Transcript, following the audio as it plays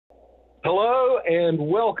Hello and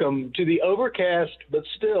welcome to the overcast, but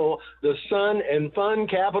still the sun and fun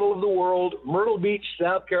capital of the world, Myrtle Beach,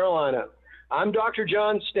 South Carolina. I'm Dr.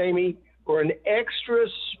 John Stamey for an extra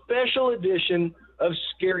special edition of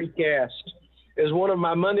Scarycast. As one of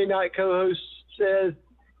my Monday night co-hosts says,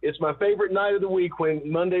 it's my favorite night of the week when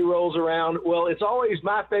Monday rolls around. Well, it's always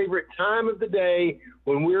my favorite time of the day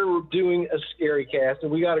when we're doing a Scarycast, and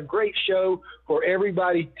we got a great show for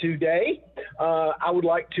everybody today. I would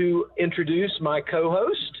like to introduce my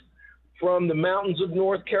co-host from the mountains of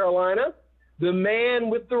North Carolina, the man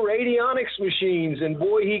with the radionics machines, and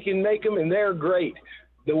boy, he can make them, and they're great.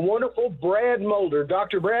 The wonderful Brad Mulder.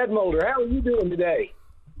 Dr. Brad Mulder, how are you doing today?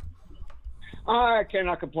 I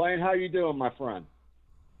cannot complain. How you doing, my friend?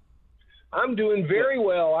 I'm doing very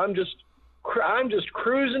well. I'm just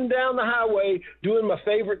cruising down the highway doing my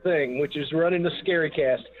favorite thing, which is running the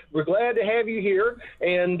Scarycast. We're glad to have you here,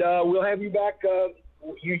 and we'll have you back.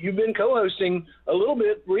 You've been co-hosting a little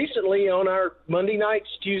bit recently on our Monday nights,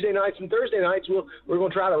 Tuesday nights, and Thursday nights. We're going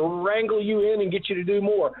to try to wrangle you in and get you to do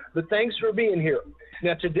more. But thanks for being here.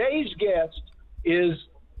 Now, today's guest is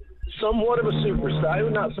somewhat of a superstar.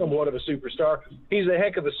 Not somewhat of a superstar. He's a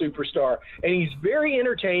heck of a superstar, and he's very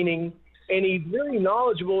entertaining, and he's very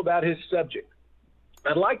knowledgeable about his subject.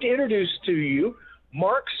 I'd like to introduce to you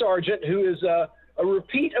Mark Sargent, who is a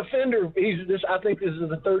repeat offender. I think this is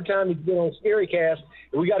the third time he's been on Scarycast,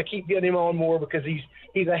 and we got to keep getting him on more because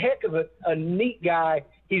he's a heck of a neat guy.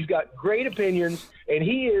 He's got great opinions, and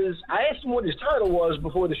I asked him what his title was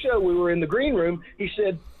before the show. We were in the green room. He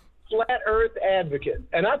said, Flat Earth Advocate,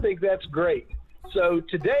 and I think that's great. So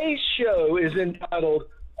today's show is entitled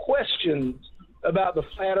Questions about the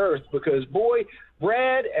Flat Earth, because boy,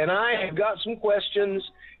 Brad and I have got some questions,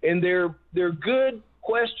 and they're good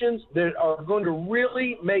questions that are going to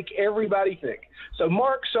really make everybody think. So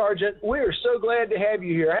Mark Sargent, we're so glad to have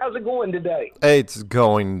you here. How's it going today? It's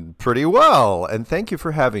going pretty well, and thank you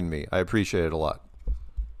for having me. I appreciate it a lot.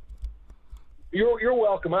 You're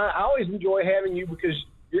welcome. I always enjoy having you because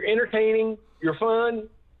you're entertaining, you're fun,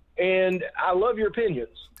 and I love your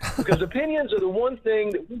opinions, because opinions are the one thing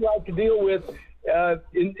that we like to deal with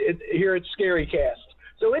here at Scarycast.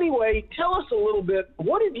 So anyway, tell us a little bit,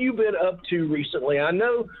 what have you been up to recently? I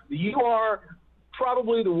know that you are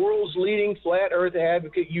probably the world's leading flat earth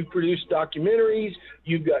advocate. You've produced documentaries,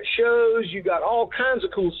 you've got shows, you've got all kinds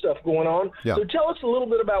of cool stuff going on. Yeah. So tell us a little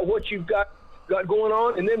bit about what you've got going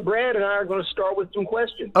on, and then Brad and I are going to start with some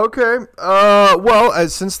questions. Okay. Well,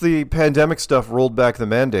 since the pandemic stuff rolled back the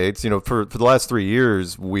mandates, for the last 3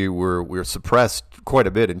 years, we were suppressed quite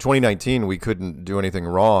a bit. In 2019, we couldn't do anything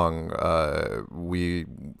wrong.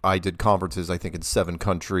 I did conferences, I think, in 7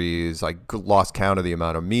 countries. I lost count of the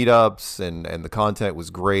amount of meetups, and the content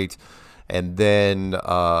was great. And then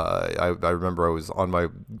I remember I was on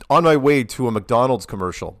my way to a McDonald's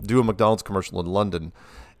commercial in London,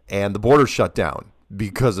 and the border shut down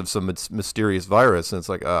because of some mysterious virus. And it's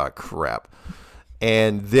like, crap.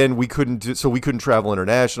 And then we couldn't travel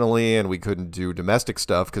internationally, and we couldn't do domestic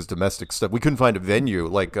stuff because we couldn't find a venue.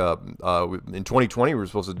 Like in 2020, we were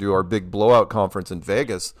supposed to do our big blowout conference in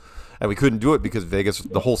Vegas, and we couldn't do it because Vegas,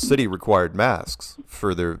 the whole city required masks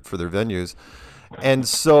for their venues. And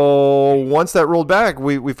so once that rolled back,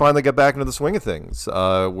 we finally got back into the swing of things.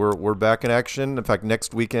 We're back in action. In fact,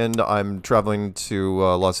 next weekend I'm traveling to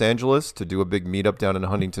Los Angeles to do a big meetup down in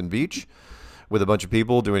Huntington Beach with a bunch of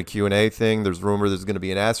people doing a Q&A thing. There's rumor there's going to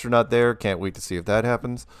be an astronaut there. Can't wait to see if that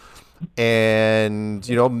happens. And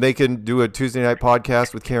do a Tuesday night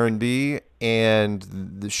podcast with Karen B.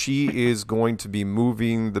 And she is going to be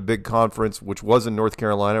moving the big conference, which was in North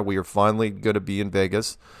Carolina. We are finally going to be in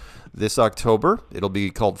Vegas this October. It'll be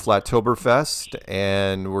called Flattoberfest,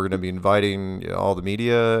 and we're going to be inviting all the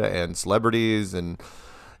media and celebrities and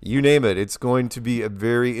you name it. It's going to be a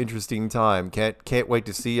very interesting time. Can't wait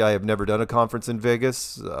to see. I have never done a conference in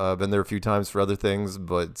Vegas. I've been there a few times for other things,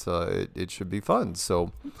 but it should be fun.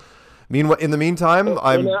 So, in the meantime,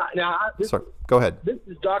 sorry. Go ahead. This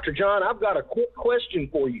is Dr. John. I've got a quick question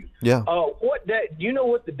for you. Yeah. What day? Do you know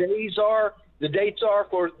what the days are? The dates are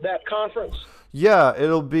for that conference? Yeah,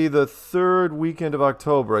 it'll be the 3rd weekend of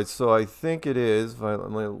October. So I think it is. Let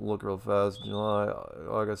me look real fast. July,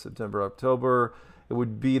 August, September, October. It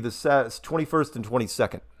would be the 21st and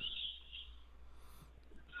 22nd.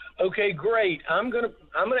 Okay, great. I'm gonna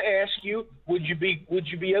ask you. Would you be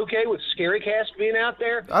okay with Scarycast being out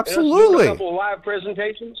there? Absolutely. And us doing a couple of live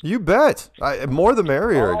presentations. You bet. More the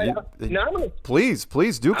merrier. Please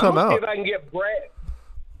do come out. See if I can get Brad.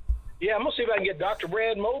 Yeah, I'm gonna see if I can get Dr.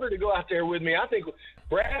 Brad Mulder to go out there with me. I think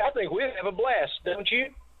we'd have a blast, don't you?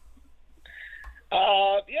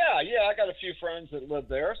 Yeah, I got a few friends that live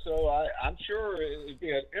there, so I'm sure it'd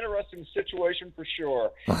be an interesting situation for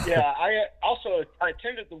sure. Yeah, I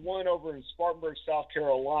attended the one over in Spartanburg, South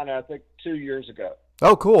Carolina, I think 2 years ago.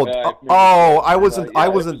 Oh, cool. I wasn't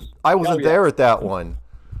there at that one.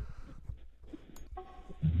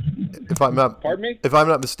 If I'm not, Pardon me? If I'm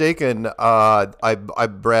not mistaken, Brad,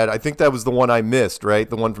 I think that was the one I missed, right?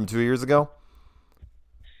 The one from 2 years ago.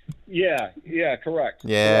 Yeah, correct.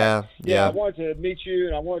 Yeah, correct. yeah. I wanted to meet you,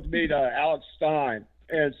 and I wanted to meet Alex Stein,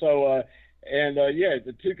 and so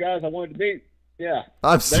the two guys I wanted to meet. Yeah,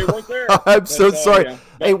 they weren't there. I'm so sorry. Yeah.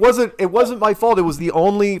 It wasn't my fault. It was the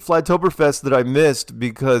only Flattoberfest that I missed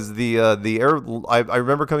because the air. I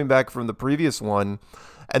remember coming back from the previous one,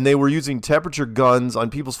 and they were using temperature guns on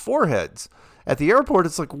people's foreheads at the airport.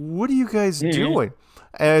 It's like, what are you guys doing?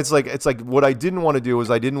 And it's like what I didn't want to do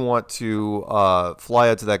is I didn't want to fly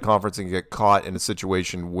out to that conference and get caught in a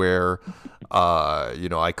situation where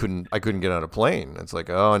I couldn't get on a plane. It's like,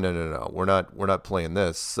 oh no, we're not playing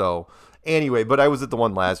this. So anyway, but I was at the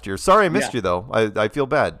one last year. Sorry I missed you though. I feel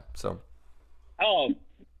bad. So. Oh,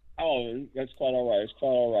 that's quite all right. It's quite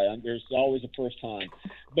all right. There's always a first time.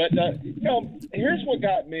 But here's what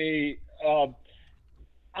got me.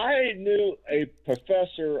 I knew a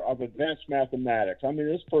professor of advanced mathematics. I mean,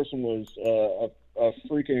 this person was a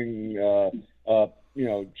freaking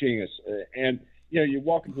genius. And you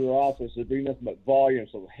walk into their office, there'd be nothing but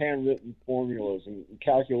volumes of handwritten formulas and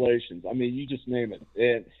calculations. I mean, you just name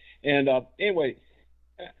it. Anyway,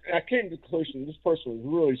 I came to the conclusion this person was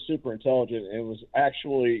really super intelligent and was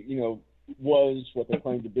actually, was what they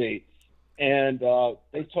claimed to be. And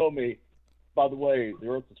they told me, by the way, the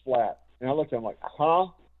Earth is flat. And I looked at them like, huh?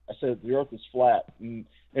 I said, the Earth is flat. And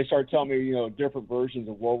they started telling me, different versions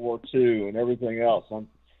of World War II and everything else.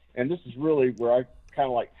 And this is really where I kind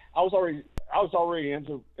of like, I was already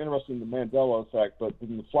interested in the Mandela effect, but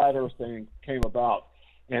then the flat Earth thing came about.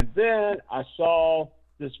 And then I saw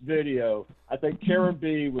this video. I think Karen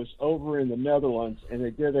B was over in the Netherlands, and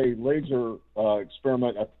they did a laser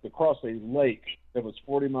experiment across a lake that was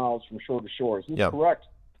 40 miles from shore to shore. Is this correct?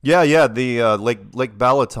 Yeah, the Lake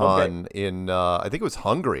Balaton in I think it was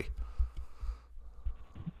Hungary.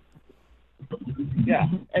 Yeah,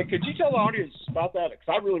 and could you tell the audience about that? Because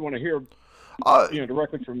I really want to hear,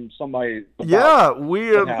 directly from somebody. Yeah,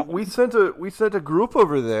 we sent a group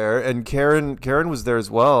over there, and Karen was there as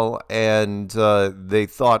well, and they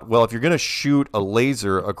thought, well, if you're going to shoot a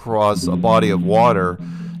laser across a body of water,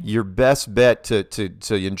 your best bet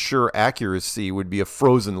to ensure accuracy would be a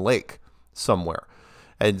frozen lake somewhere.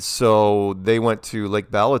 And so they went to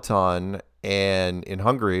Lake Balaton and in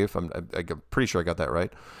Hungary, I'm pretty sure I got that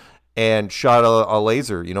right, and shot a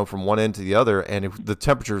laser, from one end to the other, and the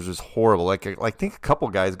temperatures was horrible. I think a couple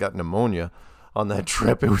guys got pneumonia on that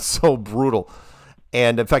trip. It was so brutal.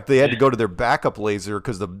 And in fact, they had to go to their backup laser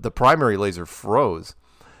because the primary laser froze.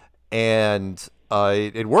 And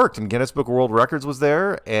it worked, and Guinness Book of World Records was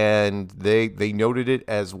there, and they noted it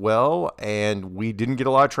as well, and we didn't get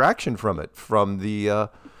a lot of traction from it, from the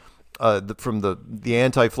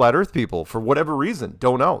anti-flat Earth people for whatever reason.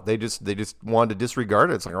 Don't know. They just wanted to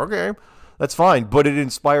disregard it. It's like, okay, that's fine, but it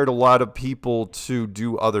inspired a lot of people to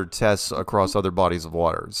do other tests across other bodies of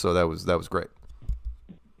water. So that was great.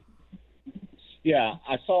 Yeah,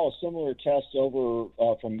 I saw a similar test over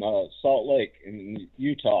from Salt Lake in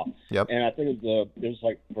Utah. Yep. And I think it was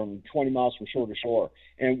like from 20 miles from shore to shore.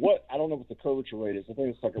 And I don't know what the curvature rate is. I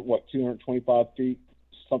think it's like 225 feet,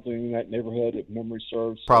 something in that neighborhood, if memory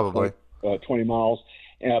serves. Probably. 20 miles.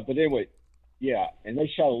 But anyway, yeah. And they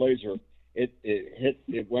shot a laser.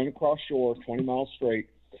 It went across shore 20 miles straight.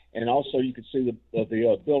 And also you could see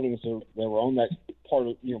the buildings that were on that part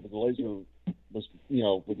of, where the laser was,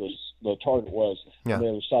 where the target was. Yeah. On the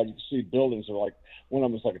other side, you could see buildings that were like, one of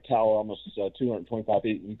them was like a tower, almost 225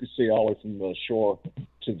 feet. And you could see all the way from the shore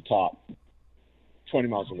to the top, 20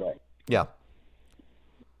 miles away. Yeah.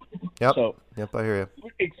 Yep. So, yep, I hear you.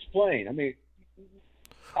 Explain.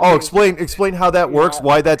 Explain how that works,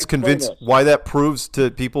 why that's convinced, why that proves to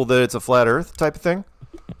people that it's a flat Earth type of thing.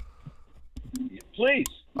 Please.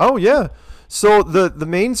 Oh yeah. So the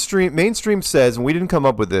mainstream says, and we didn't come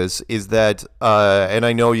up with this, is that, and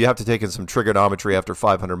I know you have to take in some trigonometry after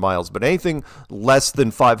 500 miles, but anything less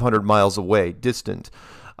than 500 miles away, distant,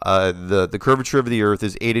 The curvature of the Earth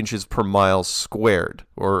is 8 inches per mile squared,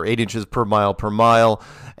 or 8 inches per mile,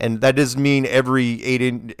 and that doesn't mean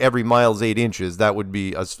every mile is 8 inches. That would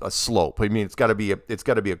be a slope. I mean, it's got to be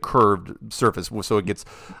a curved surface, so it gets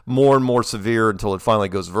more and more severe until it finally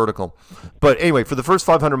goes vertical. But anyway, for the first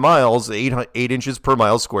 500 miles, 8 inches per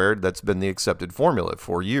mile squared. That's been the accepted formula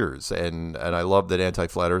for years, and I love that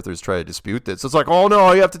anti-flat earthers try to dispute this. It's like, oh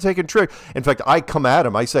no, you have to take a trick. In fact, I come at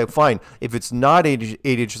them. I say, fine, if it's not 8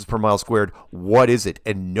 inches per mile squared, what is it?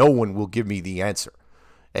 And no one will give me the answer.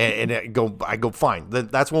 And I go, fine,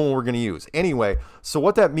 that's one we're going to use. Anyway, so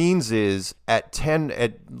what that means is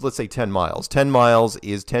let's say 10 miles. 10 miles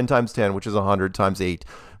is 10 times 10, which is 100 times 8,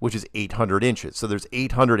 which is 800 inches. So there's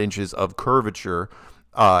 800 inches of curvature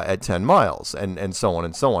at 10 miles, and so on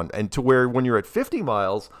and so on. And to where when you're at 50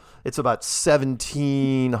 miles, it's about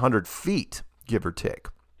 1,700 feet, give or take.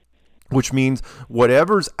 Which means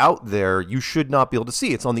whatever's out there, you should not be able to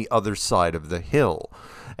see. It's on the other side of the hill.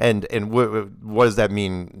 And what does that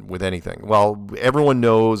mean with anything? Well, everyone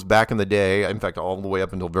knows back in the day, in fact, all the way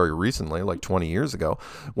up until very recently, like 20 years ago,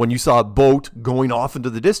 when you saw a boat going off into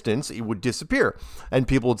the distance, it would disappear. And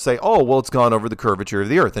people would say, oh, well, it's gone over the curvature of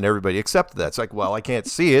the Earth. And everybody accepted that. It's like, well, I can't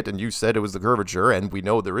see it. And you said it was the curvature. And we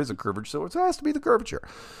know there is a curvature, so it has to be the curvature.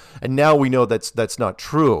 And now we know that's not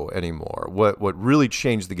true anymore. What really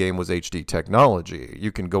changed the game was HD technology.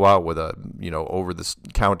 You can go out with a, over the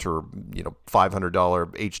counter,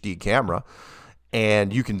 $500 HD camera,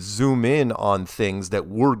 and you can zoom in on things that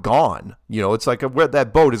were gone. It's like where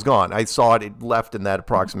that boat is gone. I saw it left in that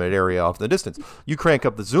approximate area off in the distance. You crank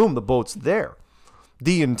up the zoom, the boat's there,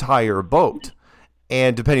 the entire boat.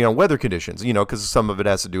 And depending on weather conditions, because some of it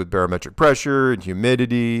has to do with barometric pressure and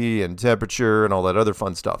humidity and temperature and all that other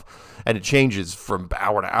fun stuff. And it changes from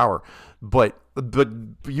hour to hour. But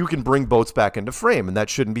you can bring boats back into frame, and that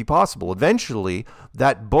shouldn't be possible. Eventually,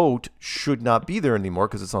 that boat should not be there anymore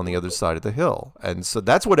because it's on the other side of the hill. And so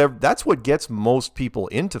that's what gets most people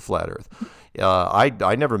into flat Earth.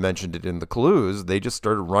 I never mentioned it in the clues. They just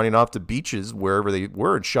started running off to beaches wherever they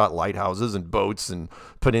were and shot lighthouses and boats and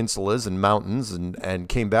peninsulas and mountains and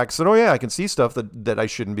came back and said, oh yeah, I can see stuff that I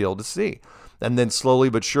shouldn't be able to see. And then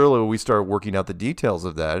slowly but surely we started working out the details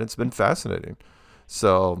of that. It's been fascinating.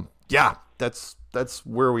 So yeah, that's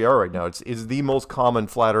where we are right now. It's the most common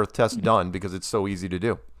flat Earth test done because it's so easy to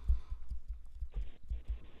do.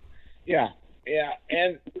 Yeah,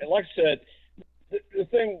 and like I said, the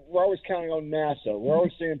thing, we're always counting on NASA. We're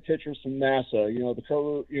always seeing pictures from NASA. The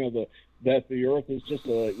cover, that the Earth is just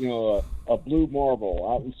a blue marble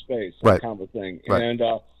out in space, that right. kind of a thing. Right. And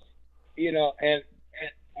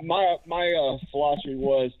and my philosophy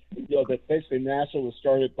was, that basically NASA was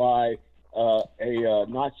started by a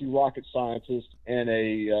Nazi rocket scientist and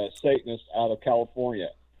a Satanist out of California.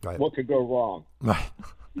 Right. What could go wrong? Right.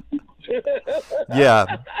 Yeah.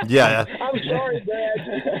 I'm sorry,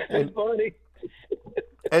 Dad. It's funny.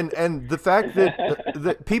 And the fact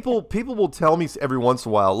that people will tell me every once in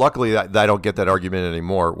a while, luckily I don't get that argument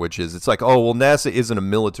anymore, which is, it's like, oh, well, NASA isn't a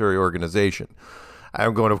military organization.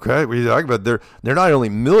 I'm going, okay, what are you talking about? They're not only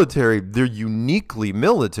military, they're uniquely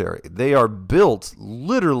military. They are built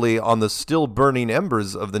literally on the still burning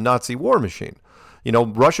embers of the Nazi war machine.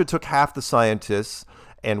 Russia took half the scientists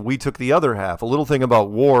and we took the other half. A little thing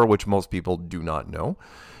about war, which most people do not know,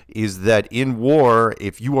 is that in war,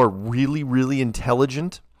 if you are really, really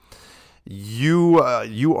intelligent, you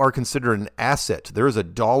are considered an asset. There is a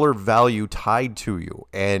dollar value tied to you,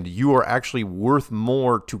 and you are actually worth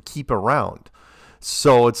more to keep around.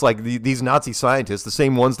 So it's like these Nazi scientists, the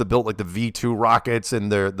same ones that built like the V-2 rockets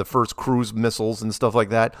and the first cruise missiles and stuff like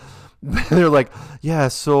that. They're like, yeah,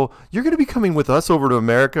 so you're going to be coming with us over to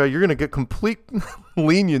America. You're going to get complete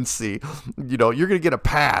leniency. You're going to get a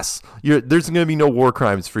pass. There's going to be no war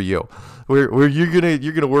crimes for you. Where you're going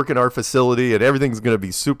to work in our facility and everything's going to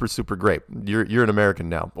be super, super great. You're an American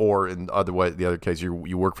now, or in the other case,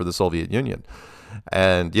 you work for the Soviet Union.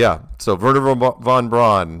 And yeah, so Werner von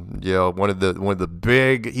Braun, one of the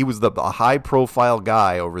big, he was the high profile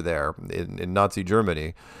guy over there in Nazi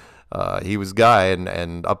Germany. He was guy,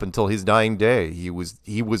 and up until his dying day, he was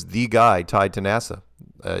the guy tied to NASA.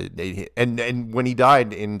 And when he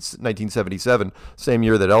died in 1977, same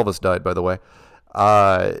year that Elvis died, by the way,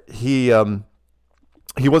 he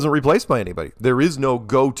wasn't replaced by anybody. There is no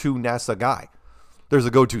go-to NASA guy. There's a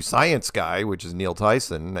go-to science guy, which is Neil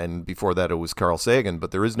Tyson, and before that it was Carl Sagan,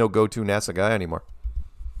 but there is no go-to NASA guy anymore.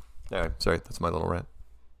 Anyway, sorry, that's my little rant.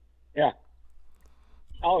 Yeah.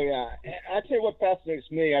 Oh, yeah. I tell you what fascinates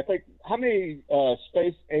me. I think, how many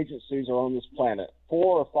space agencies are on this planet?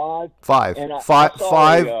 4 or 5? 5. And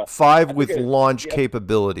Five with launch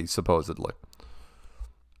capability, supposedly.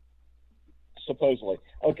 supposedly.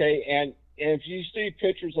 Okay, and if you see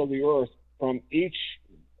pictures of the Earth from each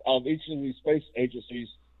of these space agencies,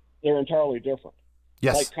 they're entirely different.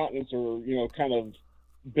 Yes. Like continents are, kind of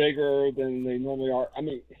bigger than they normally are. I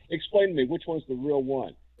mean, explain to me which one's the real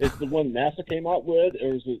one. Is the one NASA came out with,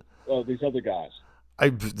 or is it these other guys?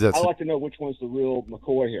 I'd like to know which one's the real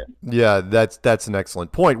McCoy here. Yeah, that's an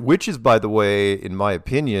excellent point, which is, by the way, in my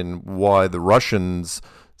opinion, why the Russians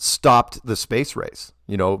stopped the space race.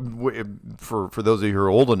 For those of you who are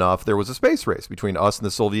old enough, there was a space race between us and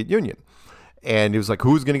the Soviet Union. And it was like,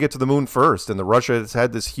 who's going to get to the moon first? And the Russians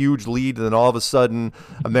had this huge lead. And then all of a sudden,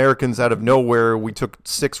 Americans out of nowhere, we took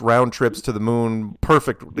 6 round trips to the moon,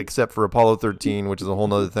 perfect, except for Apollo 13, which is a whole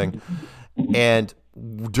nother thing. And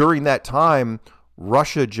during that time,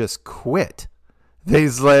 Russia just quit.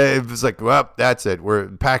 It was like, well, that's it.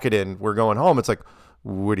 Pack it in. We're going home. It's like,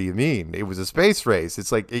 what do you mean? It was a space race.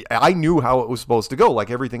 It's like, I knew how it was supposed to go, like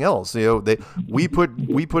everything else. We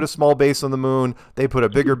put a small base on the moon, they put a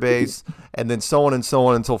bigger base, and then so on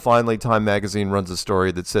until finally Time magazine runs a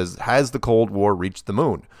story that says, has the Cold War reached the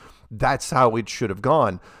moon? That's how it should have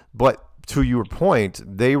gone. But to your point,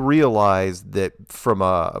 they realized that from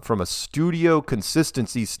a studio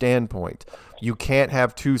consistency standpoint, you can't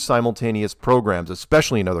have 2 simultaneous programs,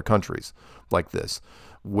 especially in other countries like this,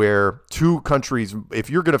 where 2 countries,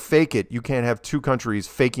 if you're going to fake it, you can't have 2 countries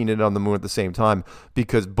faking it on the moon at the same time,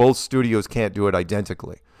 because both studios can't do it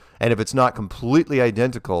identically. And if it's not completely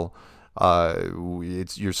identical,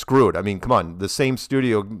 you're screwed. I mean, come on, the same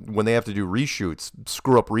studio, when they have to do reshoots,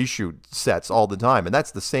 screw up reshoot sets all the time, and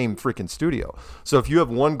that's the same freaking studio. So if you have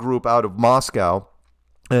one group out of Moscow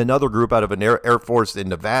and another group out of an Air Force in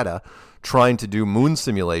Nevada trying to do moon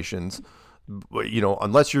simulations,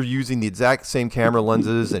 unless you're using the exact same camera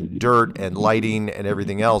lenses and dirt and lighting and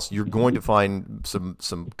everything else, you're going to find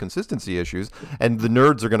some consistency issues, and the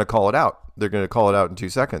nerds are going to call it out. They're going to call it out in 2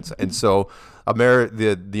 seconds. And so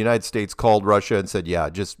the United States called Russia and said,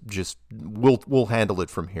 yeah, just we'll handle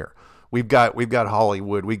it from here. We've got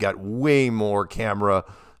Hollywood. We got way more camera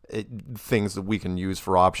things that we can use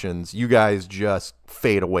for options. You guys just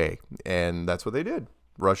fade away. And that's what they did.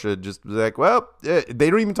 Russia just was like, well, they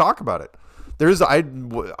don't even talk about it.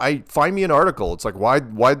 I find me an article. It's like,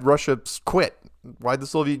 why'd Russia quit? Why'd the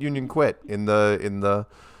Soviet Union quit in the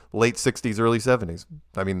late 60s, early 70s?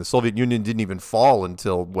 I mean, the Soviet Union didn't even fall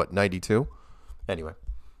until, 92? Anyway.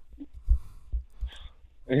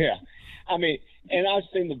 Yeah. I mean, and I've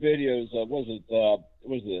seen the videos of, was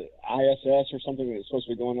it ISS or something that's supposed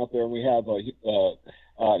to be going up there, and we have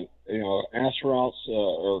astronauts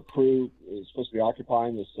or crew is supposed to be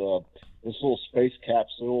occupying this little space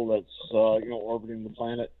capsule that's orbiting the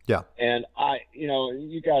planet. Yeah. And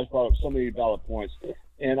you guys brought up so many valid points,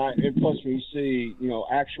 and plus when you see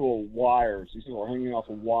actual wires, these people are hanging off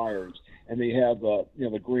of wires, and they have the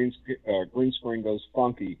green screen goes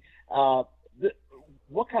funky.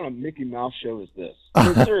 What kind of Mickey Mouse show is this? I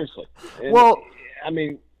mean, seriously. Well, I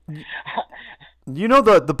mean,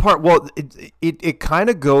 the part. Well, it kind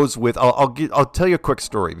of goes with. I'll tell you a quick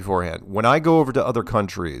story beforehand. When I go over to other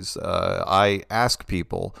countries, I ask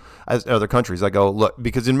people as other countries. I go, look,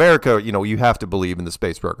 because in America, you have to believe in the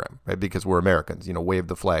space program, right? Because we're Americans. Wave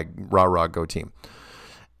the flag, rah rah, go team.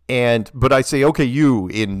 But I say, okay, you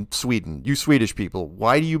in Sweden, you Swedish people,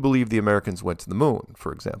 why do you believe the Americans went to the moon,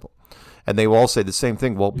 for example? And they will all say the same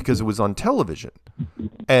thing. Well, because it was on television,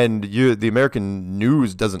 and the American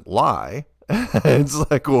news doesn't lie. It's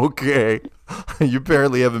like, okay, you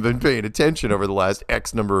apparently haven't been paying attention over the last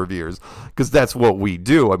X number of years, because that's what we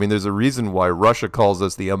do. I mean, there's a reason why Russia calls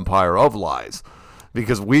us the empire of lies,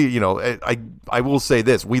 because I will say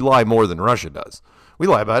this, we lie more than Russia does. We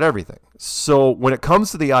lie about everything. So when it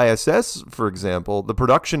comes to the ISS, for example, the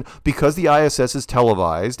production, because the ISS is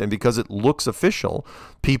televised and because it looks official,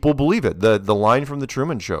 people believe it. The line from the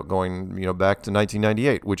Truman Show going back to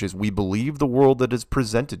 1998, which is, we believe the world that is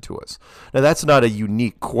presented to us. Now, that's not a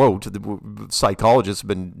unique quote. The psychologists have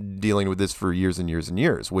been dealing with this for years and years and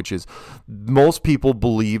years, which is most people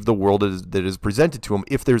believe the world that is presented to them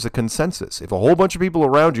if there's a consensus. If a whole bunch of people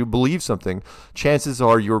around you believe something, chances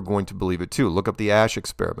are you're going to believe it too. Look up the Ash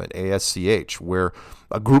experiment, ASCH, where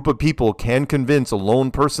a group of people can convince a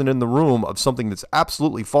lone person in the room of something that's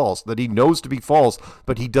absolutely false, that he knows to be false,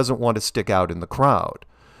 but he doesn't want to stick out in the crowd.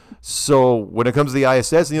 So when it comes to the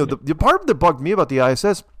ISS, the part that bugged me about the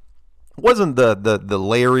ISS wasn't the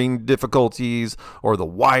layering difficulties or the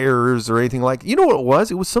wires or anything like. You know what it was?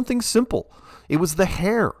 It was something simple. It was the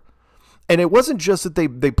hair. And it wasn't just that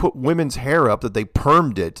they put women's hair up, that they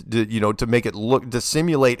permed it, to make it to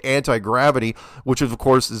simulate anti-gravity, which of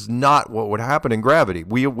course is not what would happen in gravity.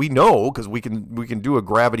 We know, because we can do a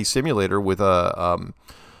gravity simulator with a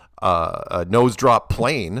nose drop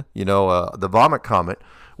plane, the vomit comet,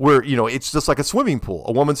 where, it's just like a swimming pool.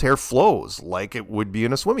 A woman's hair flows like it would be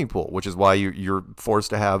in a swimming pool, which is why you're forced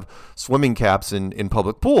to have swimming caps in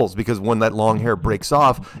public pools, because when that long hair breaks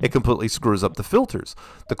off, it completely screws up the filters.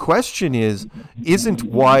 The question isn't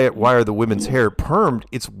why are the women's hair permed?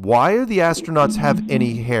 It's why are the astronauts have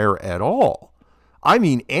any hair at all? I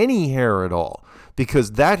mean, any hair at all.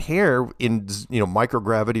 Because that hair in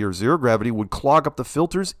microgravity or zero gravity would clog up the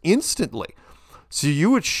filters instantly. So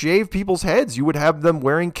you would shave people's heads. You would have them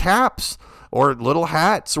wearing caps or little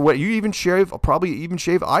hats or what. You probably even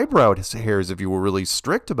shave eyebrow hairs if you were really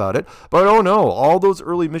strict about it. But oh no, all those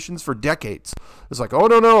early missions for decades. It's like, oh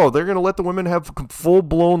no, they're going to let the women have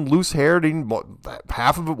full-blown loose hair.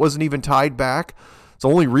 Half of it wasn't even tied back. It's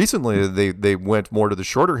only recently they went more to the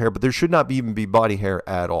shorter hair, but there should not even be body hair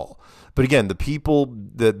at all. But again,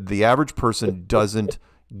 the average person doesn't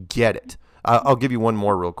get it. I'll give you one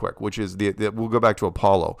more real quick, which is we'll go back to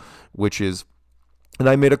Apollo, which is, and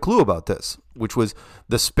I made a clue about this, which was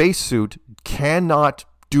the spacesuit cannot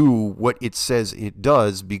do what it says it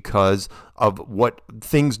does because of what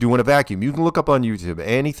things do in a vacuum. You can look up on YouTube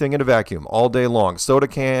anything in a vacuum all day long. Soda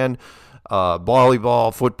can,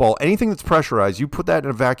 volleyball, football, anything that's pressurized, you put that in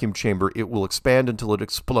a vacuum chamber, it will expand until it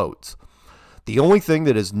explodes. The only thing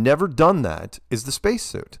that has never done that is the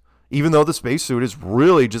spacesuit. Even though the spacesuit is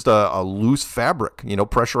really just a loose fabric,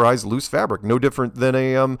 pressurized loose fabric, no different than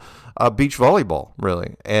a beach volleyball,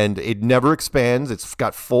 really. And it never expands. It's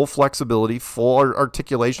got full flexibility, full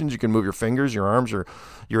articulations. You can move your fingers, your arms, your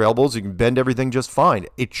elbows. You can bend everything just fine.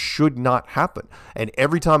 It should not happen. And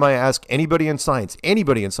every time I ask anybody in science,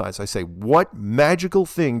 I say, what magical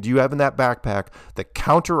thing do you have in that backpack that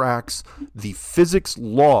counteracts the physics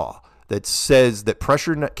law that says that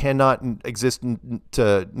pressure cannot exist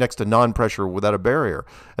next to non-pressure without a barrier?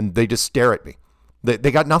 And they just stare at me.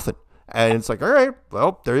 They got nothing. And it's like, all right,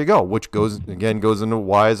 well, there you go. Which goes into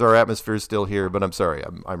why is our atmosphere still here? But I'm sorry,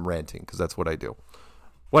 I'm ranting because that's what I do.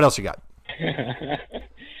 What else you got?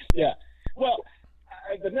 Yeah. Well,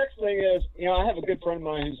 the next thing is, I have a good friend of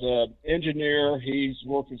mine who's an engineer. He's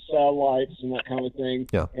working satellites and that kind of thing.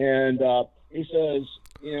 Yeah. And he says,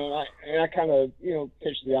 I kind of,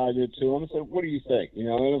 pitched the idea to him and said, what do you think?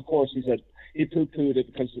 And of course he said, he poo-pooed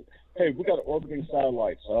it because, hey, we got orbiting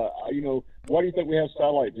satellites. Why do you think we have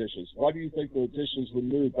satellite dishes? Why do you think the dishes would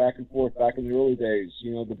move back and forth back in the early days?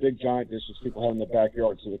 The big giant dishes people have in the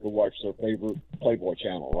backyard so they could watch their favorite Playboy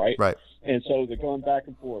channel, right? Right. And so they're going back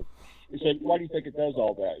and forth. He said, why do you think it does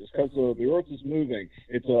all that? It's because the Earth is moving.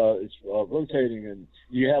 It's rotating, and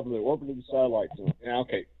you have the orbiting satellites.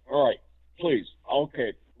 Okay, all right. Please.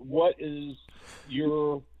 Okay. What is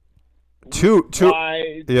your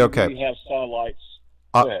why do we have satellites?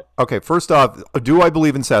 Okay. First off, do I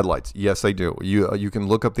believe in satellites? Yes, I do. You can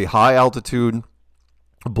look up the high altitude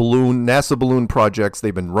NASA balloon projects.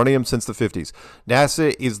 They've been running them since the 50s.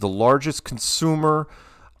 NASA is the largest consumer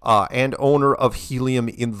and owner of helium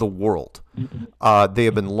in the world. They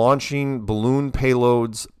have been launching balloon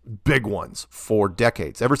payloads, big ones, for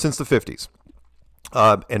decades, ever since the 50s.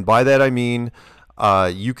 And by that I mean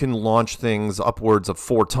you can launch things upwards of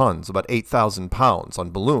 4 tons, about 8,000 pounds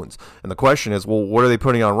on balloons. And the question is, well, what are they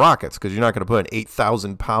putting on rockets? Because you're not going to put an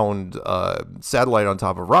 8,000-pound satellite on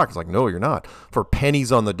top of rockets. Like, no, you're not. For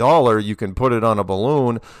pennies on the dollar, you can put it on a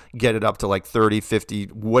balloon, get it up to like 30, 50,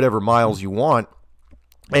 whatever miles you want.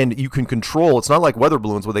 And you can control. It's not like weather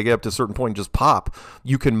balloons where they get up to a certain point and just pop.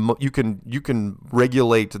 You can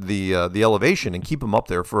regulate the elevation and keep them up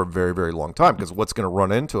there for a very, very long time, because what's going to run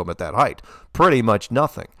into them at that height? Pretty much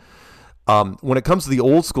nothing. When it comes to the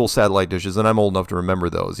old school satellite dishes, and I'm old enough to remember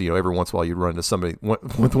those. Every once in a while you'd run into somebody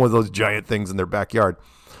with one of those giant things in their backyard.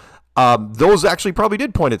 Those actually probably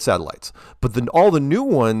did point at satellites, but then all the new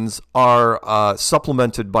ones are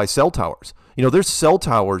supplemented by cell towers. There's cell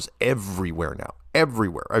towers everywhere now.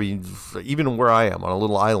 Everywhere. I mean, even where I am on a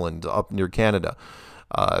little island up near Canada,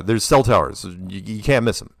 there's cell towers. You can't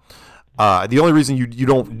miss them. The only reason you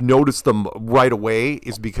don't notice them right away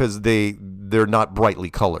is because they're not brightly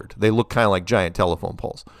colored. They look kind of like giant telephone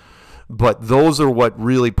poles. But those are what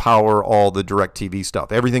really power all the direct TV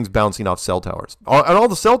stuff. Everything's bouncing off cell towers. And all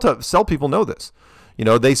the cell people know this.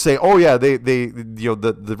 They say, oh yeah,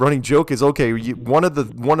 the running joke is, okay, one of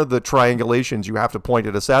the triangulations you have to point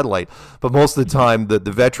at a satellite, but most of the time the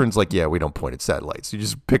veterans like, yeah, we don't point at satellites. You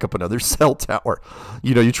just pick up another cell tower.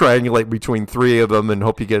 You triangulate between 3 of them and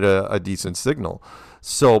hope you get a decent signal.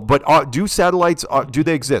 So, but do satellites, do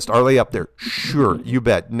they exist? Are they up there? Sure, you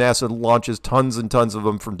bet. NASA launches tons and tons of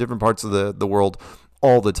them from different parts of the world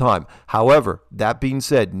all the time. However, that being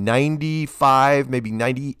said, 95, maybe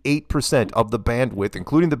 98% of the bandwidth,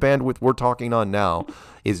 including the bandwidth we're talking on now,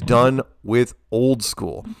 is done with old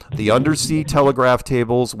school. The undersea telegraph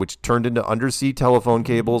cables, which turned into undersea telephone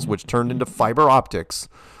cables, which turned into fiber optics,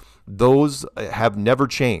 those have never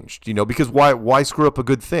changed, because why screw up a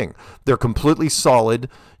good thing? They're completely solid.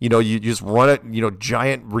 You just run it,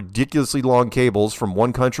 giant, ridiculously long cables from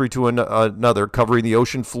one country to another, covering the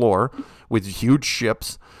ocean floor with huge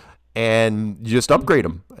ships, and you just upgrade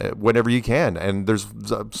them whenever you can. And there's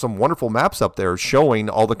some wonderful maps up there showing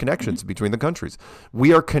all the connections between the countries.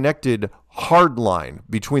 We are connected hardline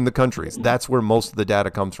between the countries. That's where most of the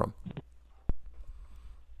data comes from.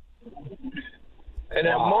 And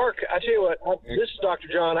now, Mark, I tell you what, this is Dr.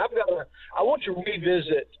 John. I want to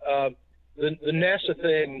revisit the NASA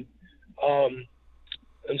thing,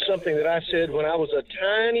 and something that I said when I was a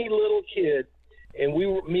tiny little kid, and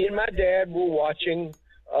me and my dad were watching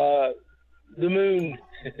the moon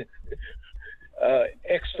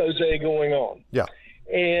expose going on. Yeah.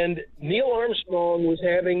 And Neil Armstrong was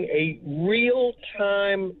having a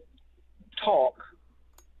real-time talk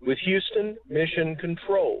with Houston Mission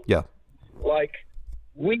Control. Yeah. Like,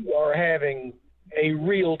 we are having a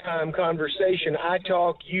real-time conversation. I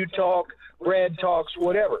talk, you talk, Brad talks,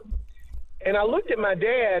 whatever. And I looked at my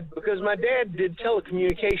dad, because my dad did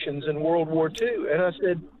telecommunications in World War II, and I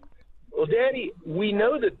said, well, Daddy, we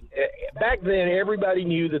know that back then everybody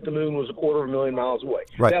knew that the moon was 250,000 miles away.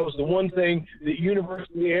 Right. That was the one thing that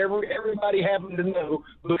universally everybody happened to know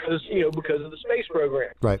because of the space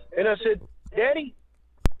program. Right. And I said, Daddy,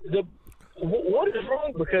 what is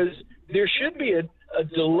wrong? Because there should be a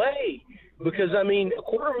delay, because,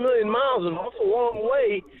 250,000 miles is an awful long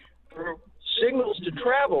way for signals to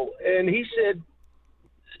travel. And he said,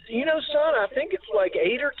 son, I think it's like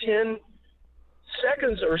 8 or 10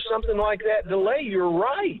 seconds or something like that delay. You're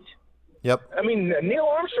right. Yep. Neil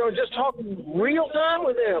Armstrong just talking real time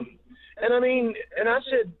with him. And I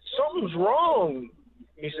said, something's wrong.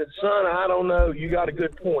 He said, son, I don't know. You got a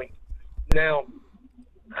good point. Now,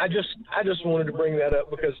 I just wanted to bring that up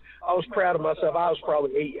because I was proud of myself. I was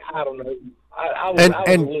probably 8. I don't know. I was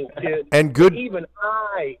a little kid. And good. Even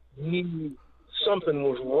I knew something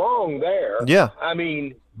was wrong there. Yeah.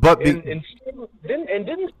 But didn't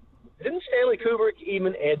Stanley Kubrick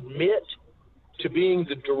even admit to being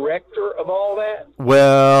the director of all that?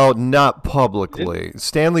 Well, not publicly.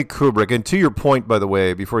 Stanley Kubrick, and to your point, by the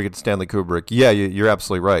way, before we get to Stanley Kubrick, yeah, you're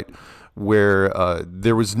absolutely right. Where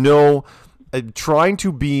there was no trying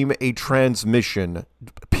to beam a transmission,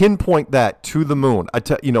 pinpoint that to the moon.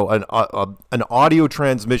 An audio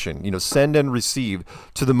transmission, send and receive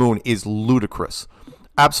to the moon is ludicrous.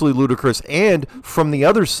 Absolutely ludicrous. And from the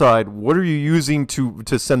other side, what are you using to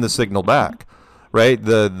send the signal back? Right?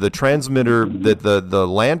 The transmitter that the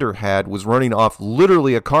lander had was running off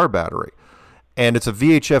literally a car battery. And it's a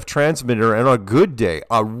VHF transmitter, and on a good day,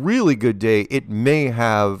 a really good day, it may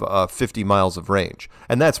have 50 miles of range.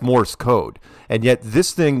 And that's Morse code. And yet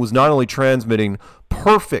this thing was not only transmitting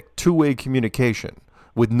perfect two-way communication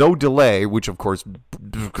with no delay, which of course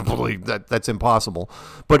completely that's impossible,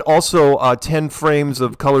 but also 10 frames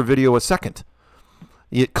of color video a second.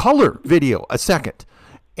 Color video a second.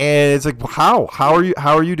 And it's like, how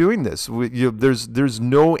are you doing this? There's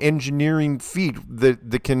no engineering feat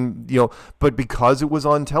that can, but because it was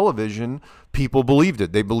on television, people believed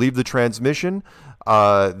it. They believed the transmission.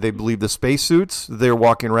 They believed the spacesuits they're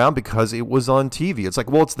walking around because it was on TV. It's like,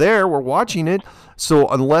 well, it's there. We're watching it. So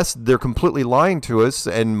unless they're completely lying to us,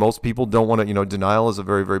 and most people don't want to, denial is a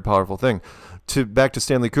very, very powerful thing. Back to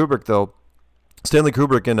Stanley Kubrick, though. Stanley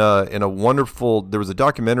Kubrick in a wonderful, there was a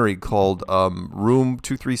documentary called Room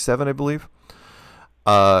 237, I believe,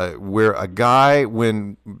 where a guy,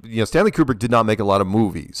 Stanley Kubrick did not make a lot of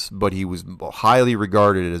movies, but he was highly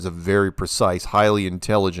regarded as a very precise, highly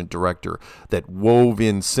intelligent director that wove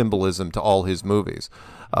in symbolism to all his movies,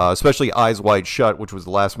 especially Eyes Wide Shut, which was the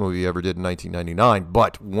last movie he ever did in 1999.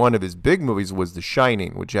 But one of his big movies was The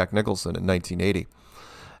Shining with Jack Nicholson in 1980.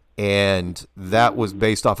 And that was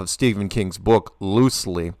based off of Stephen King's book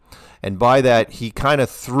loosely. And by that, he kind of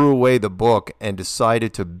threw away the book and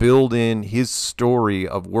decided to build in his story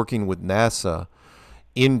of working with NASA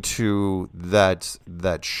into that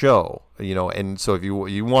show. And so if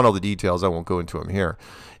you want all the details, I won't go into them here.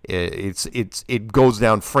 It goes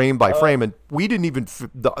down frame by frame, and we didn't even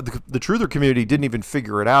the truther community didn't even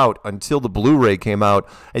figure it out until the Blu-ray came out,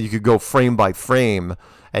 and you could go frame by frame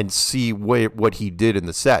and see what he did in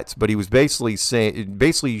the sets. But he was basically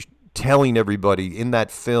telling everybody in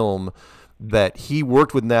that film that he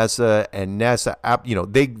worked with NASA, and NASA,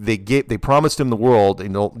 they promised him the world,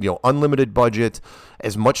 unlimited budget,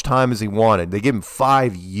 as much time as he wanted. They gave him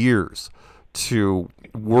 5 years to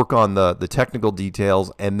work on the technical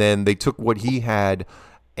details, and then they took what he had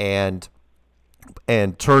and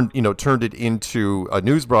turned it into a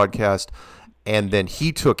news broadcast. And then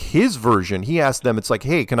he took his version. He asked them, it's like,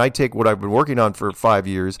 hey, can I take what I've been working on for 5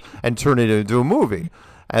 years and turn it into a movie?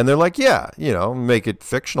 And they're like, yeah, make it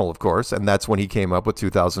fictional, of course. And that's when he came up with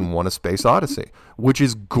 2001: A Space Odyssey, which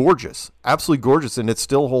is gorgeous, absolutely gorgeous, and it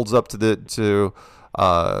still holds up to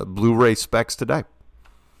Blu-ray specs today.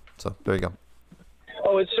 So there you go.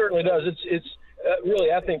 Oh, it certainly does. It's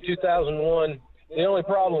really, I think 2001. The only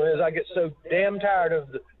problem is I get so damn tired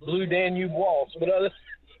of the Blue Danube Waltz. But other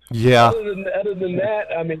than that,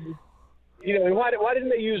 I mean, why didn't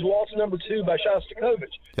they use Waltz Number 2 by Shostakovich?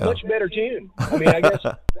 Yeah. Much better tune. I mean, I guess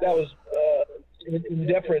that was in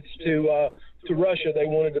deference to Russia. They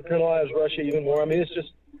wanted to penalize Russia even more. I mean, it's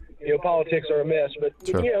just, politics are a mess. But,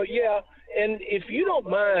 sure. Yeah. And if you don't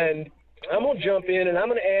mind, I'm going to jump in and I'm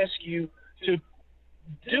going to ask you to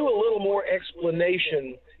do a little more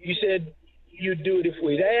explanation. You said you'd do it if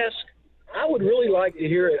we'd ask. I would really like to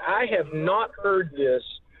hear it. I have not heard this.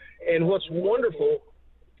 And what's wonderful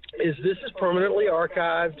is this is permanently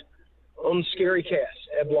archived on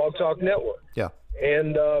Scarycast at Blog Talk Network. Yeah.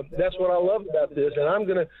 And that's what I love about this. And I'm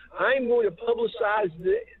going to publicize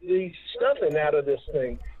the stuffing out of this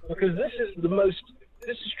thing, because this is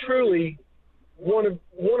truly one of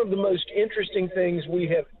the most interesting things we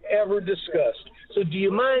have ever discussed. So do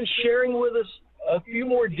you mind sharing with us a few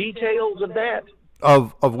more details of that?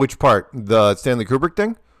 Of which part? The Stanley Kubrick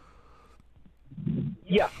thing?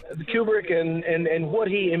 Yeah, the Kubrick and what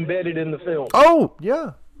he embedded in the film. Oh,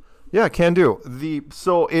 yeah. Yeah, can do. The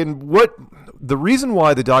reason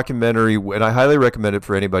why the documentary, and I highly recommend it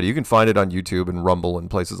for anybody, you can find it on YouTube and Rumble and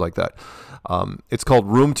places like that. It's called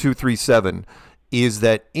Room 237, is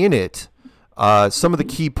that in it, some of the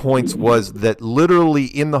key points was that literally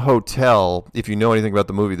in the hotel, if you know anything about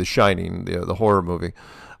the movie The Shining, the horror movie,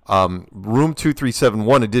 Room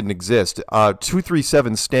 237, it didn't exist.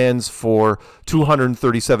 237 stands for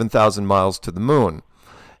 237,000 miles to the moon.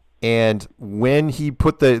 And when he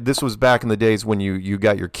put this was back in the days when you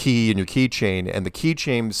got your key and your keychain, and the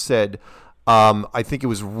keychain said, I think it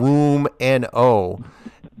was Room NO,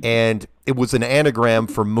 and it was an anagram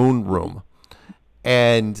for moon room.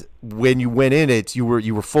 And when you went in it, you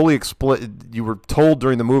were fully you were told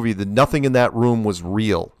during the movie that nothing in that room was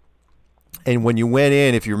real. And when you went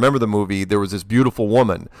in, if you remember the movie, there was this beautiful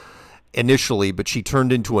woman initially, but she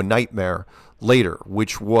turned into a nightmare later,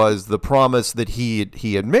 which was the promise that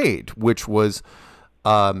he had made, which was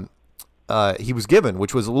he was given,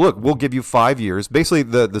 which was, look, we'll give you 5 years. Basically,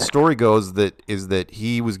 the story goes that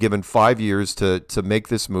he was given 5 years to make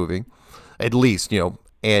this movie, at least,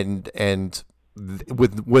 and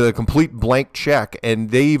with a complete blank check, and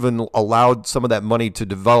they even allowed some of that money to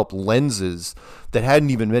develop lenses that hadn't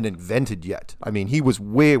even been invented yet. I mean, he was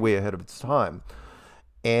way ahead of its time.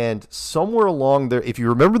 And somewhere along there, if you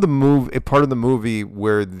remember the part of the movie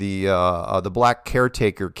where the black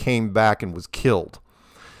caretaker came back and was killed,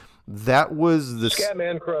 that was the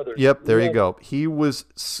Scatman Crothers. Yep, there you go. He was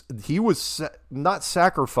not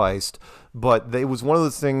sacrificed, but it was one of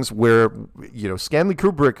those things where Stanley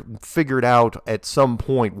Kubrick figured out at some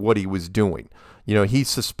point what he was doing. He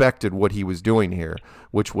suspected what he was doing here,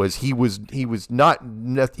 which was he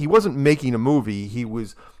wasn't making a movie. He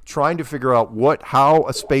was trying to figure out how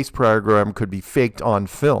a space program could be faked on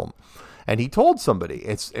film. And he told somebody,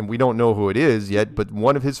 and we don't know who it is yet, but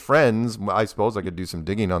one of his friends, I suppose I could do some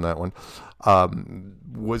digging on that one,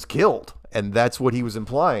 was killed. And that's what he was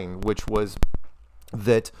implying, which was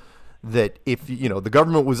that if the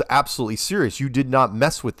government was absolutely serious, you did not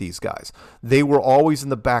mess with these guys. They were always in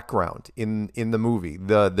the background in the movie.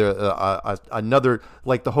 Another,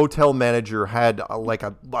 like, the hotel manager had like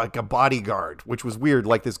a bodyguard, which was weird.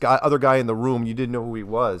 Like, this other guy in the room, you didn't know who he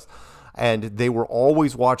was. And they were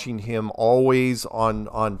always watching him, always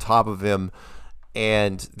on top of him.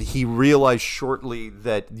 And he realized shortly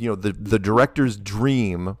that, the director's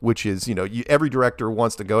dream, which is, every director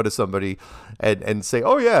wants to go to somebody and say,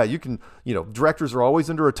 oh, yeah, you can, directors are always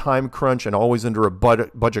under a time crunch and always under a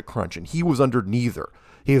budget crunch. And he was under neither.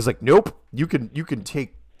 He was like, nope, you can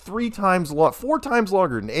take 4 times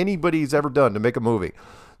longer than anybody's ever done to make a movie.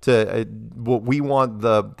 We want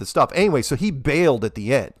the stuff. Anyway, so he bailed at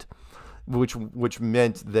the end. Which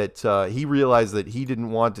meant that he realized that he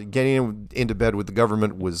didn't want to get into bed with the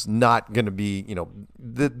government was not going to be,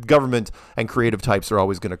 the government and creative types are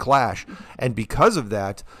always going to clash. And because of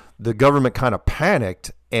that, the government kind of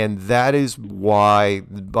panicked, and that is why,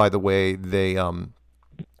 by the way, they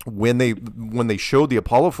when they showed the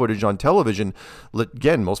Apollo footage on television,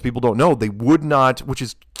 again, most people don't know, they would not, which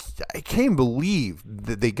is, I can't believe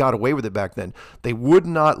that they got away with it back then. They would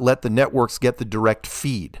not let the networks get the direct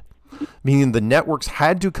feed, meaning the networks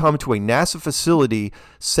had to come to a NASA facility,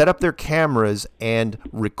 set up their cameras, and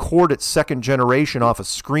record it second generation off a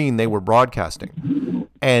screen they were broadcasting.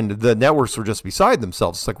 And the networks were just beside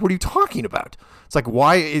themselves. It's like, what are you talking about? It's like,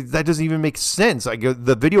 why? That doesn't even make sense. Like,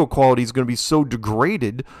 the video quality is going to be so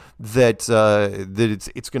degraded that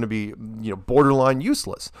that it's going to be, borderline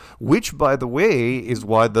useless. Which, by the way, is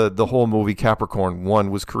why the whole movie Capricorn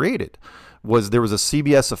 1 was created. There was a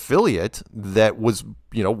CBS affiliate that was,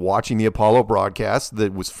 watching the Apollo broadcast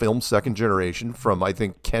that was filmed second generation from, I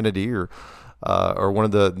think, Kennedy or one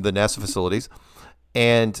of the NASA facilities.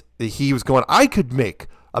 And he was going, I could make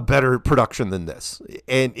a better production than this.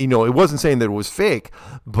 And, it wasn't saying that it was fake,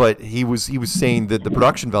 but he was saying that the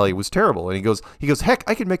production value was terrible. And he goes, heck,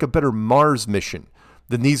 I could make a better Mars mission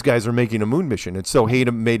than these guys are making a moon mission. And so he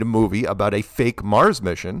made a movie about a fake Mars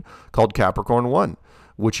mission called Capricorn 1.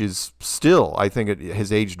 Which is still, I think it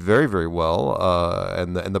has aged very, very well.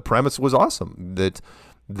 And the premise was awesome.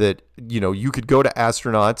 That you could go to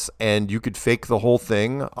astronauts and you could fake the whole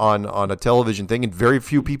thing on a television thing, and very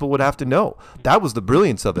few people would have to know. That was the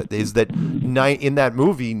brilliance of it, is that in that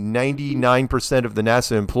movie, 99% of the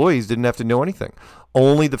NASA employees didn't have to know anything.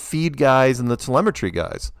 Only the feed guys and the telemetry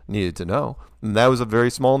guys needed to know. And that was a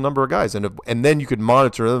very small number of guys. And then you could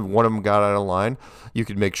monitor them. If one of them got out of line, you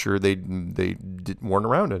could make sure they weren't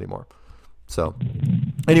around anymore. So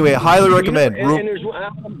anyway, I highly recommend.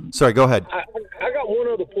 Sorry, go ahead. I got one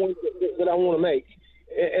other point that I want to make.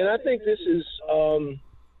 And I think this is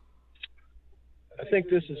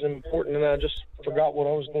important, and I just forgot what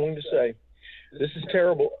I was going to say. This is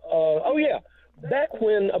terrible. Oh, yeah. Back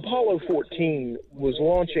when Apollo 14 was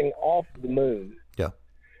launching off the moon,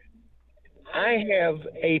 I have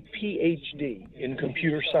a PhD in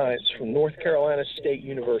computer science from North Carolina State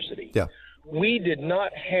University. Yeah. We did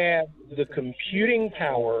not have the computing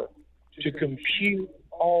power to compute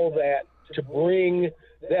all that, to bring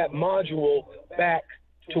that module back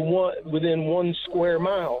to within 1 square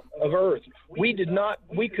mile of Earth. We could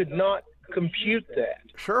not compute that.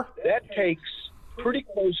 Sure. That takes pretty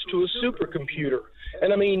close to a supercomputer.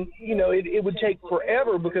 And I mean, it would take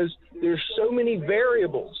forever because there's so many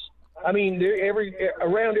variables. I mean,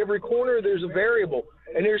 around every corner there's a variable,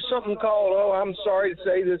 and there's something called, I'm sorry to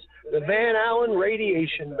say this, the Van Allen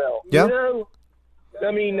radiation belt. Yeah.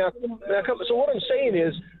 I mean, so what I'm saying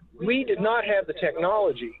is, we did not have the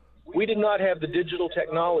technology. We did not have the digital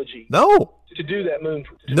technology. No. To do that moon.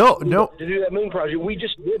 To do that moon project, we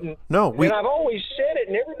just didn't. No. And I've always said it,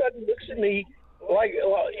 and everybody looks at me like,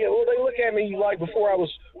 they look at me like before I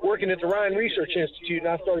was working at the Ryan Research Institute, and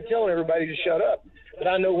I started telling everybody to shut up. But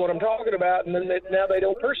I know what I'm talking about, and then now they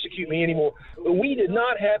don't persecute me anymore. But we did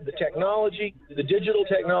not have the technology, the digital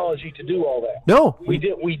technology, to do all that. No, we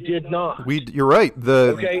did not. You're right.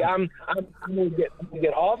 Okay, I'm going to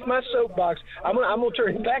get off my soapbox. I'm going to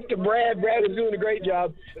turn it back to Brad. Brad is doing a great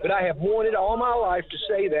job, but I have wanted all my life to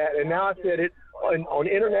say that, and now I said it on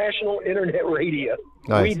international internet radio.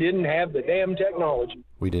 Nice. We didn't have the damn technology.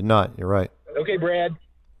 We did not. You're right. Okay, Brad,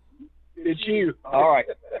 it's you. All right,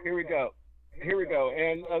 here we go.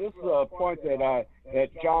 And this is a point that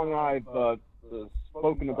John and I have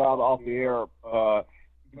spoken about off the air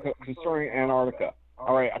concerning Antarctica.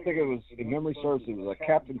 All right, I think it was, if memory serves, it was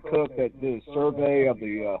Captain Cook that did a survey of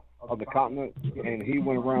the continent, and he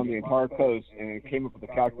went around the entire coast and came up with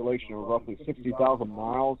a calculation of roughly 60,000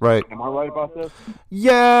 miles. Right. Am I right about this?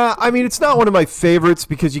 Yeah, I mean, it's not one of my favorites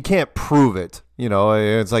because you can't prove it.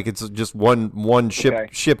 It's like it's just one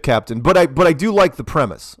ship captain. But I do like the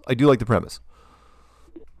premise.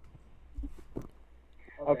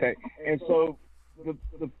 Okay, and so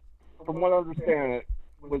from what I understand, it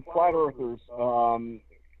with flat earthers,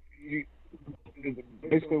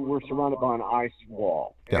 basically we're surrounded by an ice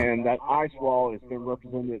wall, and that ice wall has been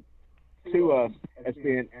represented to us as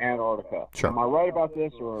being Antarctica. Sure. Am I right about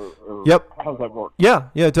this, or Yep. How does that work? Yeah,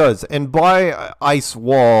 it does. And by ice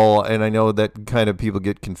wall, and I know that kind of people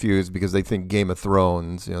get confused because they think Game of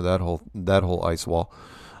Thrones, that whole ice wall.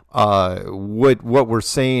 What we're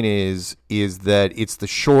saying is that it's the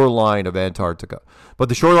shoreline of Antarctica. But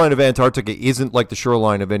the shoreline of Antarctica isn't like the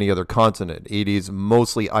shoreline of any other continent. It is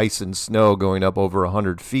mostly ice and snow going up over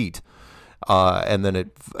 100 feet. And then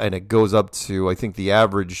it goes up to, I think the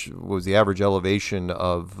average elevation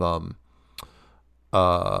of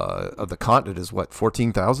the continent is what,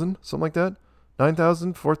 14,000, something like that?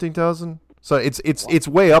 9,000, 14,000? So it's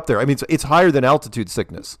way up there. I mean, it's higher than altitude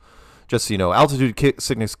sickness. Just so you know,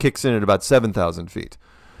 sickness kicks in at about 7,000 feet.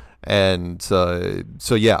 And so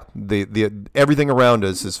yeah, the everything around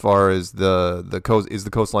us as far as the coast is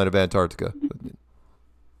the coastline of Antarctica.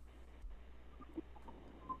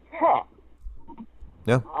 Huh.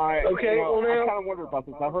 Yeah. Okay. Well, now I kind of wonder about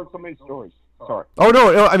this. I've heard so many stories. Sorry. Oh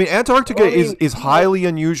no! I mean, Antarctica is highly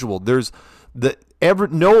unusual. There's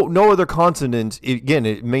no other continent.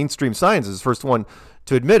 Again, mainstream science is the first one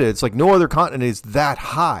to admit it. It's like no other continent is that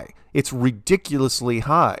high. It's ridiculously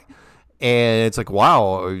high. And it's like,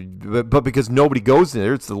 wow, but because nobody goes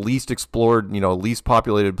there, it's the least explored, least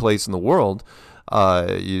populated place in the world.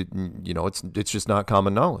 It's just not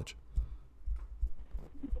common knowledge.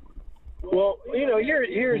 Well,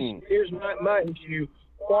 here's my issue.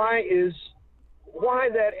 Why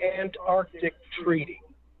that Antarctic treaty?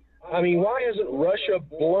 I mean, why hasn't Russia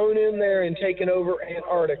blown in there and taken over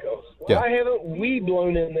Antarctica? Yeah. Why haven't we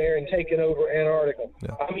blown in there and taken over Antarctica?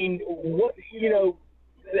 Yeah. I mean,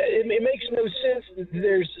 it makes no sense that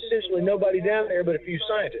there's essentially nobody down there but a few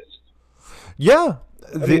scientists. Yeah.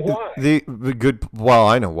 Why? The good. Well,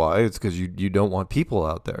 I know why. It's because you don't want people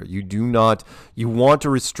out there. You do not. You want to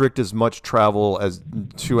restrict as much travel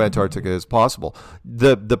to Antarctica as possible.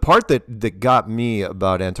 The part that got me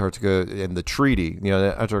about Antarctica and the treaty, the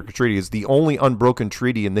Antarctica Treaty, is the only unbroken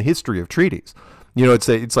treaty in the history of treaties.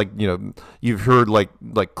 It's like you've heard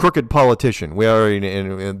like crooked politician. We are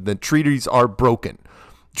and the treaties are broken.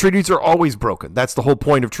 Treaties are always broken. That's the whole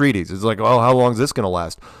point of treaties. It's like, oh, how long is this going to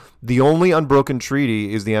last? The only unbroken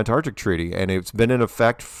treaty is the Antarctic Treaty, and it's been in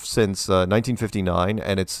effect since 1959,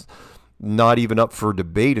 and it's not even up for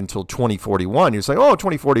debate until 2041. You're saying, oh,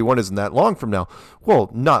 2041 isn't that long from now.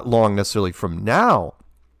 Well, not long necessarily from now,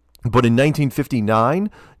 but in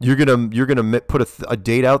 1959, you're gonna put a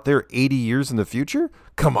date out there 80 years in the future?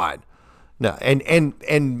 Come on. No, and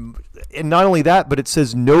not only that, but it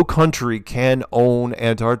says no country can own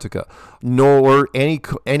Antarctica, nor any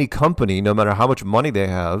company, no matter how much money they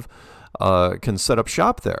have, can set up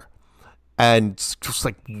shop there. And it's just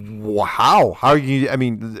like, wow, how are you? I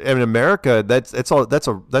mean, in America, that's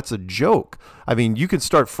a joke. I mean, you could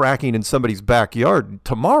start fracking in somebody's backyard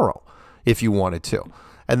tomorrow if you wanted to.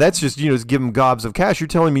 And that's just, just give them gobs of cash. You're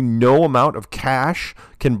telling me no amount of cash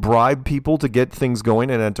can bribe people to get things going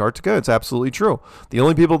in Antarctica? It's absolutely true. The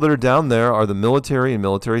only people that are down there are the military and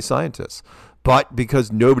military scientists. But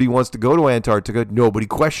because nobody wants to go to Antarctica, nobody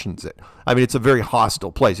questions it. I mean, it's a very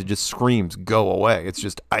hostile place. It just screams, go away. It's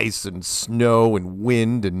just ice and snow and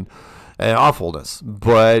wind and awfulness.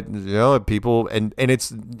 But, people, and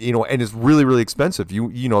it's, and it's really, really expensive. You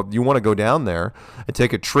want to go down there and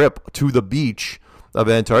take a trip to the beach of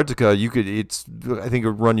Antarctica, I think it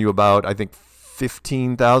would run you about,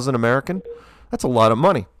 15,000 American. That's a lot of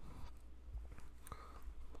money.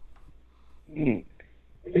 Interesting.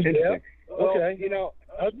 Yeah. Well, Okay.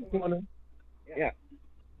 I just want to.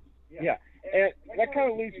 Yeah, and that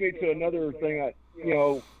kind of leads me to another thing.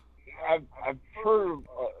 I've heard,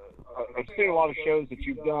 I've seen a lot of shows that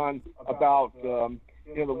you've done about, the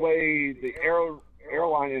way the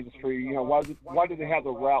airline industry, why do they have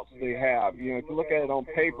the routes they have? If you look at it on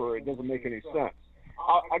paper, it doesn't make any sense.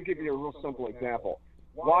 I'll give you a real simple example.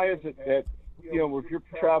 Why is it that, if you're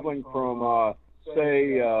traveling from,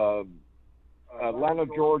 say, Atlanta,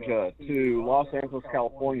 Georgia to Los Angeles,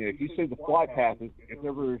 California, if you see the flight path, if they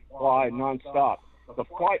ever fly nonstop, the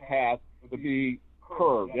flight path would be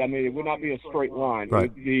curved. I mean, it would not be a straight line. Right.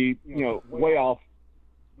 It would be, way off.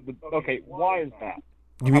 Okay, why is that?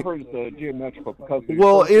 I've heard it's geometrical because the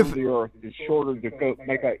Earth is shorter to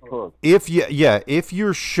make that curve. If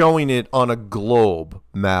you're showing it on a globe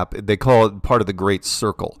map, they call it part of the Great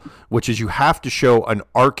Circle, which is you have to show an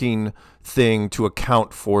arcing thing to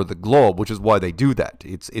account for the globe, which is why they do that.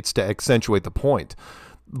 It's to accentuate the point.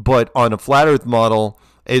 But on a flat Earth model,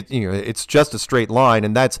 it's just a straight line,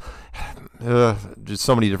 and that's just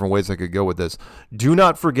so many different ways I could go with this. Do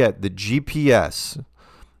not forget the GPS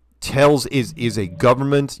is a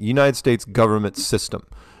United States government system,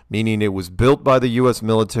 meaning it was built by the U.S.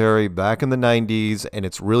 military back in the 90s, and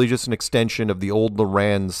it's really just an extension of the old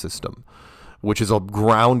Loran system, which is a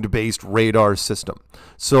ground-based radar system.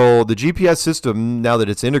 So the GPS system, now that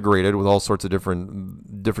it's integrated with all sorts of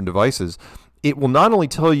different devices, it will not only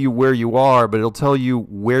tell you where you are, but it'll tell you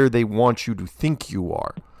where they want you to think you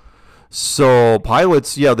are. So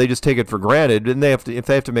pilots, they just take it for granted, and if they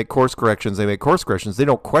have to make course corrections, they make course corrections. They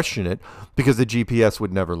don't question it because the GPS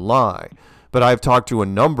would never lie. But I've talked to a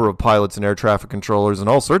number of pilots and air traffic controllers and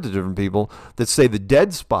all sorts of different people that say the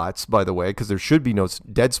dead spots, by the way, because there should be no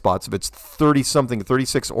dead spots. If it's 30-something,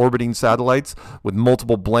 36 orbiting satellites with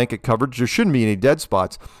multiple blanket coverage, there shouldn't be any dead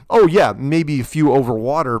spots. Oh, yeah, maybe a few over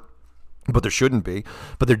water, but there shouldn't be.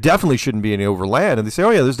 But there definitely shouldn't be any over land. And they say, oh,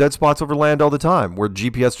 yeah, there's dead spots over land all the time where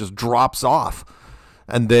GPS just drops off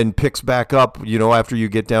and then picks back up, after you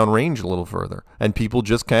get downrange a little further. And people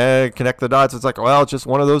just can't connect the dots. It's like, well, it's just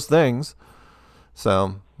one of those things.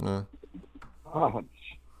 So, yeah.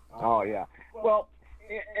 Oh, yeah. Well,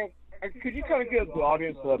 and could you kind of give the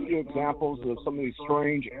audience a few examples of some of these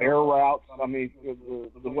strange air routes? I mean,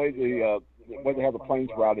 the way they have the planes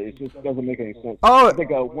routed, it just doesn't make any sense. Oh, I think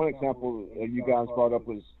one example you guys brought up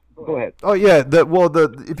was. Go ahead. Oh yeah,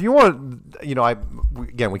 if you want,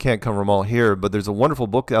 we can't cover them all here, but there's a wonderful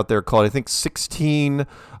book out there called, I think, 16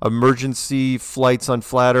 Emergency Flights on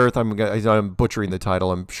Flat Earth. I'm butchering the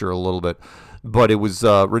title, I'm sure, a little bit, but it was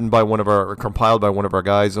compiled by one of our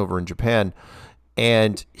guys over in Japan,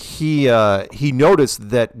 and he noticed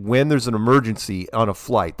that when there's an emergency on a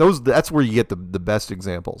flight, that's where you get the best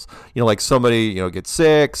examples. Like somebody gets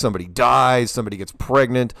sick, somebody dies, somebody gets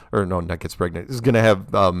pregnant, or no, not gets pregnant, is going to have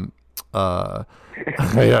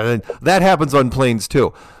yeah, that happens on planes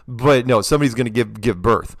too. But no, somebody's going to give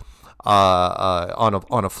birth on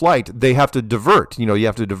a flight. They have to divert. You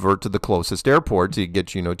have to divert to the closest airport to get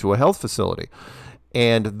to a health facility.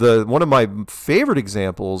 And one of my favorite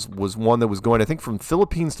examples was one that was going, I think, from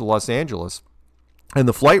Philippines to Los Angeles, and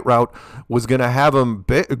the flight route was going to have them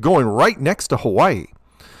going right next to Hawaii.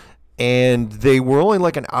 And they were only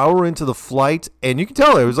like an hour into the flight, and you can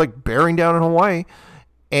tell it was like bearing down in Hawaii.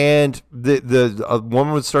 And the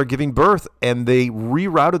woman would start giving birth, and they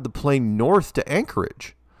rerouted the plane north to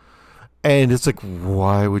Anchorage. And it's like,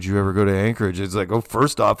 why would you ever go to Anchorage? It's like, oh,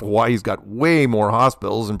 first off, Hawaii's got way more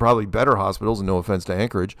hospitals and probably better hospitals, and no offense to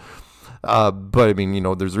Anchorage. But, I mean,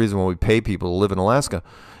 there's a reason why we pay people to live in Alaska.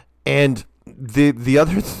 And the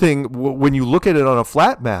other thing, when you look at it on a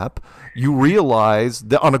flat map, you realize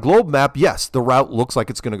that on a globe map, yes, the route looks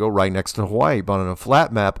like it's going to go right next to Hawaii. But on a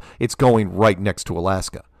flat map, it's going right next to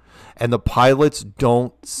Alaska. And the pilots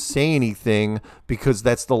don't say anything because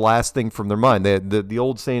that's the last thing from their mind. The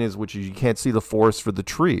old saying is, which is, you can't see the forest for the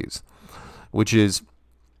trees, which is,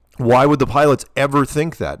 why would the pilots ever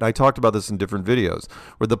think that? And I talked about this in different videos,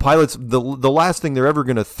 where the pilots, the last thing they're ever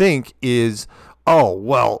going to think is, oh,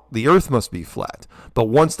 well, the earth must be flat. But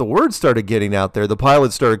once the word started getting out there, the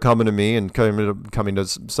pilots started coming to me and coming to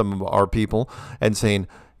some of our people and saying,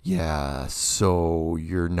 yeah, so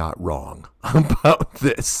you're not wrong about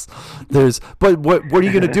this. But what are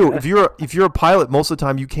you going to do? If you're a pilot, most of the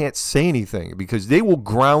time you can't say anything because they will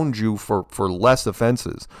ground you for less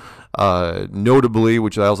offenses. Notably,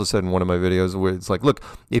 which I also said in one of my videos, where it's like, look,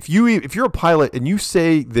 if you're a pilot and you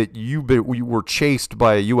say that you were chased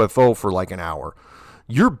by a UFO for like an hour,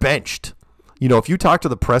 you're benched. If you talk to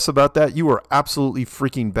the press about that, you are absolutely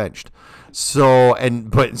freaking benched. So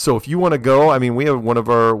if you want to go, I mean, we have one of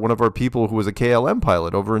our people who was a KLM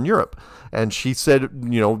pilot over in Europe, and she said,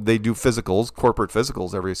 they do physicals, corporate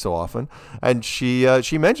physicals every so often, and she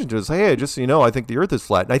mentioned to us, hey, just so you know, I think the Earth is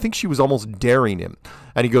flat, and I think she was almost daring him,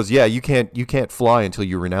 and he goes, yeah, you can't fly until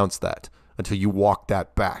you renounce that, until you walk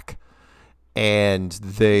that back. And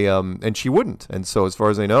they and she wouldn't, and so as far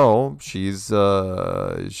as I know, she's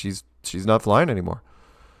not flying anymore.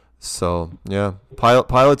 So yeah,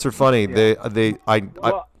 pilots are funny. Yeah.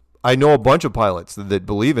 I know a bunch of pilots that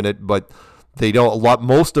believe in it, but they don't.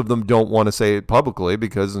 Most of them don't want to say it publicly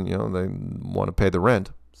because they want to pay the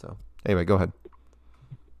rent. So anyway, go ahead.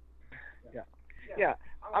 Yeah.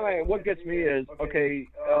 I mean, what gets me is okay.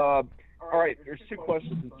 All right, there's two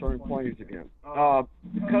questions concerning planes again.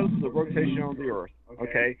 Because of the rotation on the Earth,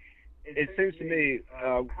 okay. It seems to me,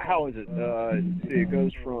 how is it? It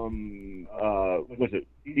goes from, was it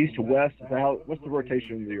east to west? What's the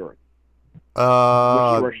rotation of the Earth?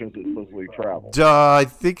 Which direction is it supposedly travel? I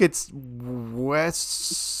think it's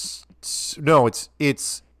west. No,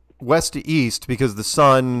 it's west to east because the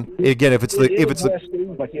sun. Again, if it's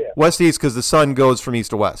west to east because the sun goes from east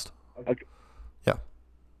to west. Okay. Yeah.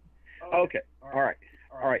 Okay. All right.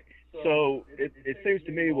 So it seems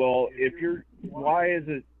to me, well, why does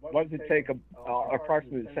it take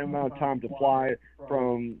approximately the same amount of time to fly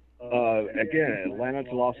from again Atlanta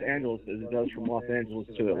to Los Angeles as it does from Los Angeles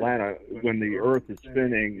to Atlanta when the Earth is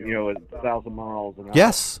spinning at 1,000 miles an hour?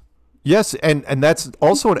 Yes, and that's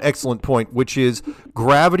also an excellent point, which is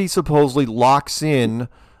gravity supposedly locks in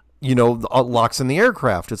the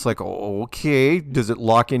aircraft. It's like, okay, does it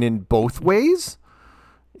lock in both ways?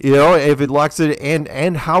 You know, if it locks it,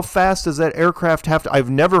 and how fast does that aircraft have to? I've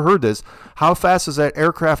never heard this. How fast does that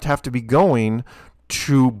aircraft have to be going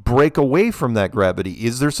to break away from that gravity?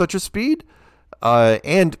 Is there such a speed?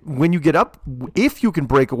 And when you get up, if you can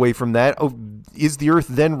break away from that, is the Earth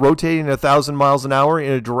then rotating 1,000 miles an hour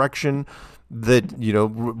in a direction that, you know,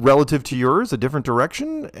 relative to yours, a different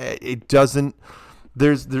direction? It doesn't.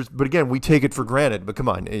 But again, we take it for granted. But come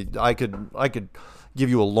on, I could give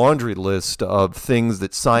you a laundry list of things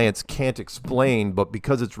that science can't explain, but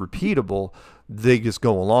because it's repeatable, they just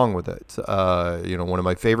go along with it. You know, one of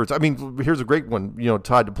my favorites. I mean, here's a great one. You know,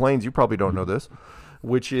 tied to planes. You probably don't know this,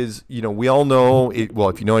 which is, you know, we all know it, well,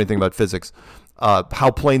 if you know anything about physics, how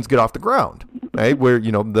planes get off the ground, right? Where,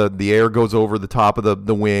 you know, the air goes over the top of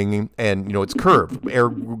the wing, and, you know, it's curved. Air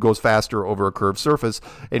goes faster over a curved surface,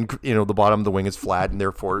 and, you know, the bottom of the wing is flat, and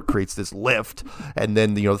therefore it creates this lift. And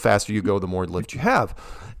then, you know, the faster you go, the more lift you have.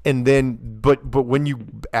 And then, but when you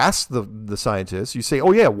ask the scientists, you say,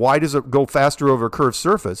 oh yeah, why does it go faster over a curved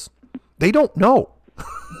surface? They don't know.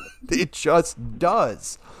 It just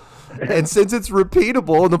does. And since it's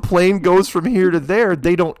repeatable and the plane goes from here to there,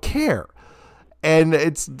 they don't care. And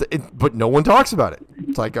but no one talks about it.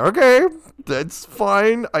 It's like, okay, that's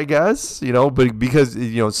fine, I guess, you know, but because,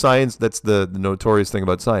 you know, science, that's the notorious thing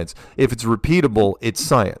about science. If it's repeatable, it's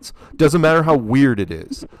science. Doesn't matter how weird it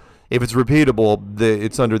is. If it's repeatable,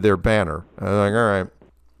 it's under their banner. I'm like, all right,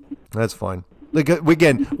 that's fine. Like,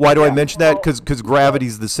 again, why do I mention that? Because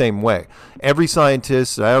gravity's the same way. Every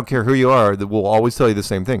scientist, I don't care who you are, that will always tell you the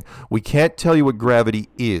same thing. We can't tell you what gravity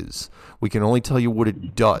is. We can only tell you what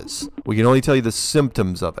it does. We can only tell you the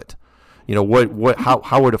symptoms of it. You know,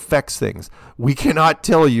 how it affects things. We cannot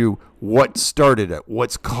tell you what started it,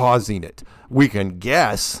 what's causing it. We can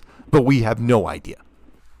guess, but we have no idea.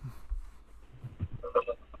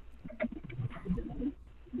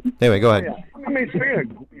 Anyway, go ahead. Yeah. I mean, speaking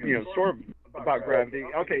of, you know, sort of about gravity.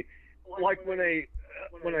 Okay, like when a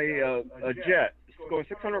jet is going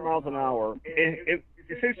 600 miles an hour, it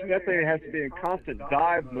seems to me that thing has to be in constant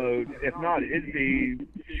dive mode. If not, it'd be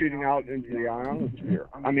shooting out into the ionosphere.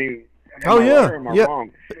 I mean, am I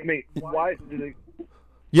wrong? I mean, why do they?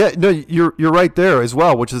 Yeah, no, you're right there as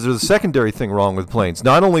well, which is there's a secondary thing wrong with planes.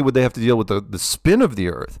 Not only would they have to deal with the spin of the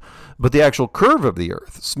Earth, but the actual curve of the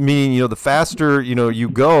Earth. Meaning, you know, the faster, you know, you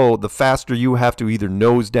go, the faster you have to either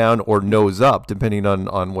nose down or nose up, depending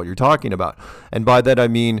on what you're talking about. And by that I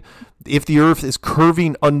mean, if the Earth is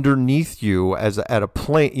curving underneath you as at a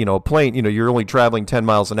plane, you're only traveling 10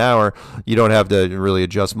 miles an hour, you don't have to really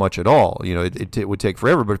adjust much at all. You know, it would take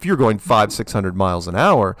forever. But if you're going 500-600 miles an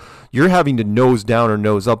hour, you're having to nose down or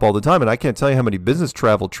nose up all the time. And I can't tell you how many business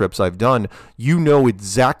travel trips I've done. You know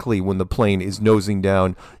exactly when the plane is nosing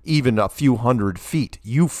down even a few hundred feet.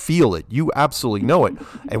 You feel it. You absolutely know it.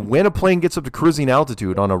 And when a plane gets up to cruising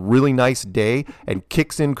altitude on a really nice day and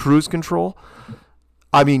kicks in cruise control,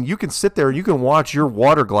 I mean, you can sit there and you can watch your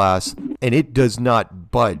water glass and it does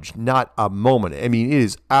not budge, not a moment. I mean, it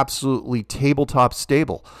is absolutely tabletop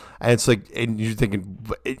stable. And it's like, and you're thinking,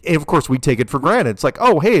 and of course we take it for granted. It's like,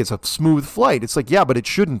 oh, hey, it's a smooth flight. It's like, yeah, but it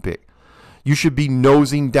shouldn't be. You should be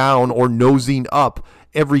nosing down or nosing up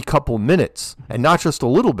every couple minutes, and not just a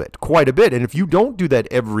little bit, quite a bit. And if you don't do that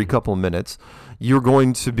every couple minutes, you're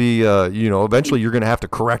going to be, eventually you're going to have to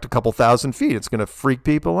correct a couple thousand feet. It's going to freak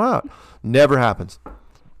people out. Never happens.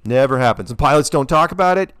 Never happens. And pilots don't talk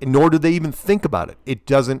about it, and nor do they even think about it. It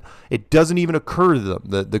doesn't even occur to them,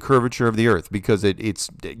 the curvature of the Earth, because it's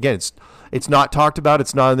not talked about.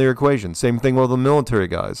 It's not in their equation. Same thing with the military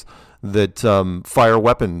guys that fire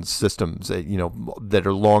weapons systems, that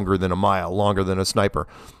are longer than a mile, longer than a sniper.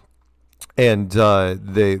 And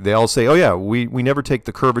they all say, oh, yeah, we never take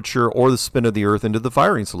the curvature or the spin of the Earth into the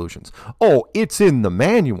firing solutions. Oh, it's in the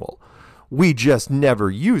manual. We just never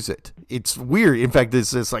use it. It's weird. In fact,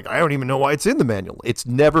 it's like, I don't even know why it's in the manual. It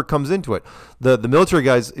never comes into it. The military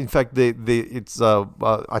guys, in fact, it's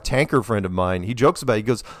a tanker friend of mine. He jokes about it. He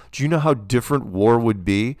goes, do you know how different war would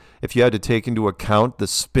be if you had to take into account the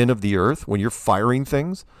spin of the Earth when you're firing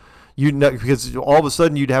things? Because all of a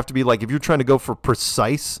sudden you'd have to be like, if you're trying to go for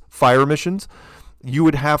precise fire missions, you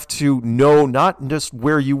would have to know not just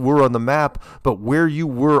where you were on the map, but where you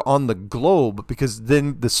were on the globe, because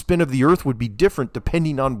then the spin of the Earth would be different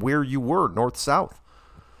depending on where you were, north, south.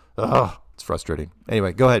 Ugh, it's frustrating.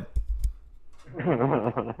 Anyway, go ahead.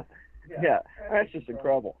 Yeah, that's just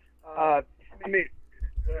incredible. Dr.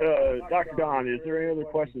 Don, is there any other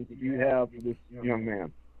questions that you have for this young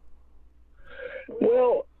man?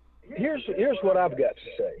 Well, here's what I've got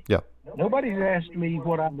to say. Yeah. Nobody's asked me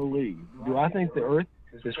what I believe. Do I think the Earth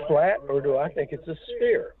is flat, or do I think it's a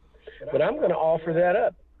sphere? But I'm going to offer that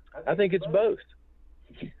up. I think it's both.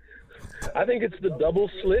 I think it's the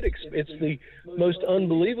double slit. It's the most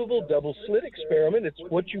unbelievable double slit experiment. It's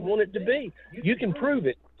what you want it to be. You can prove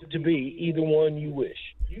it to be either one you wish.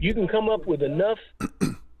 You can come up with enough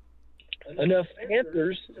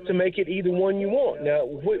answers to make it either one you want. Now,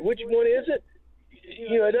 which one is it?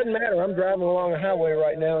 It doesn't matter. I'm driving along a highway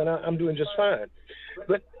right now, and I'm doing just fine.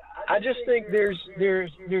 But I just think there's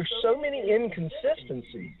so many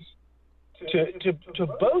inconsistencies to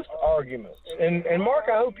both arguments. And Mark,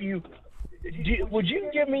 I hope would you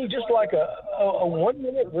give me just like a 1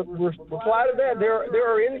 minute reply to that? There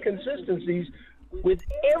are inconsistencies with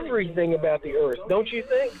everything about the Earth, don't you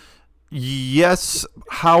think? Yes.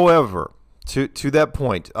 However, to that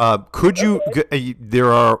point, could you?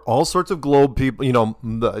 There are all sorts of globe people.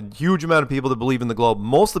 A huge amount of people that believe in the globe.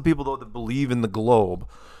 Most of the people, though, that believe in the globe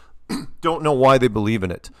don't know why they believe in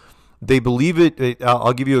it. They believe it.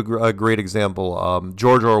 I'll give you a great example.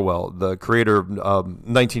 George Orwell, the creator of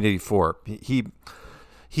 1984,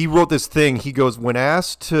 he wrote this thing. He goes, when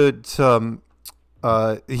asked he goes,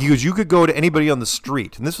 you could go to anybody on the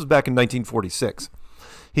street, and this was back in 1946.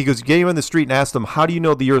 He goes, you get him on the street and ask them, how do you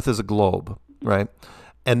know the Earth is a globe, right?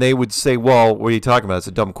 And they would say, well, what are you talking about? It's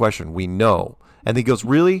a dumb question. We know. And he goes,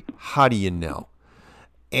 really? How do you know?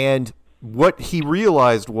 And what he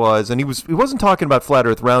realized was, and he wasn't talking about flat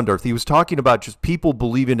Earth, round Earth. He was talking about just people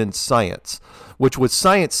believing in science, which was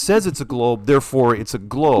science says it's a globe, therefore it's a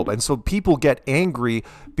globe. And so people get angry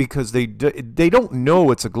because they don't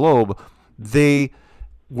know it's a globe. They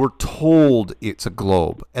were told it's a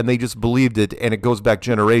globe, and they just believed it, and it goes back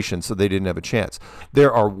generations, so they didn't have a chance.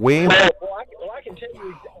 There are way more. Well, I can tell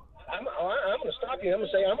you. I'm going to stop you. I'm going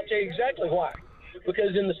to tell you exactly why.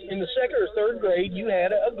 Because in the second or third grade, you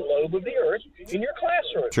had a globe of the Earth in your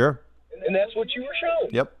classroom. Sure. And that's what you were shown.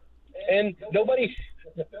 Yep. And nobody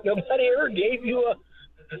ever gave you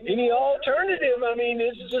any alternative. I mean,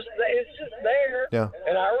 it's just there. Yeah.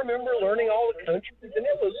 And I remember learning all the countries, and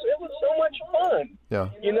it was so much fun. Yeah.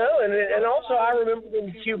 And also I remember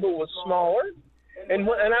when Cuba was smaller, and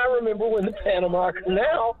I remember when the Panama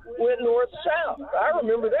Canal went north-south. I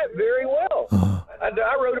remember that very well.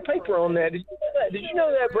 I wrote a paper on that. Did you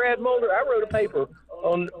know that, Brad Mulder? I wrote a paper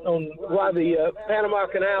on why the Panama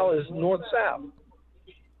Canal is north-south.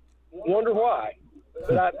 Wonder why.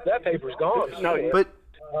 But that paper's gone. No, but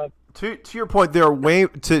to your point, there are way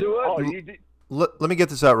let me get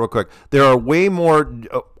this out real quick. There are way more.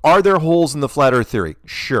 Are there holes in the flat Earth theory?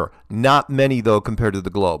 Sure. Not many, though, compared to the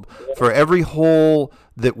globe. For every hole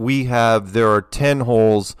that we have, there are 10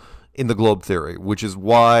 holes in the globe theory, which is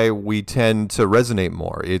why we tend to resonate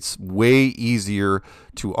more. It's way easier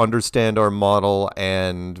to understand our model,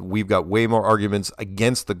 and we've got way more arguments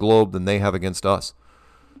against the globe than they have against us.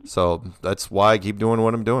 So that's why I keep doing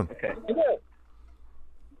what I'm doing. Okay.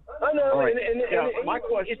 I know, right. and my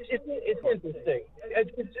question. It's interesting.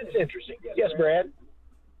 It's interesting. Yes, Brad.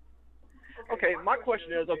 Okay, my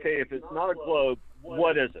question is, if it's not a globe,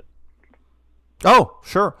 what is it? Oh,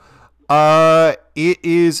 sure. It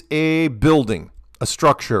is a building, a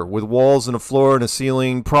structure with walls and a floor and a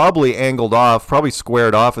ceiling, probably angled off, probably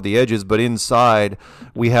squared off at the edges, but inside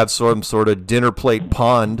we have some sort of dinner plate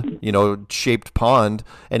pond, shaped pond,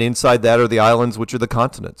 and inside that are the islands, which are the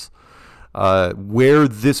continents. Where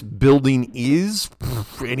this building is,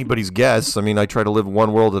 anybody's guess. I mean, I try to live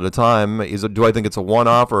one world at a time. Do I think it's a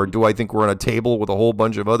one-off, or do I think we're on a table with a whole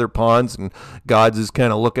bunch of other ponds and God's is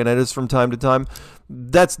kind of looking at us from time to time?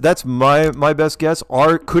 That's my best guess.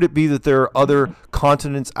 Could it be that there are other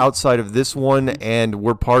continents outside of this one, and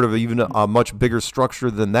we're part of even a much bigger structure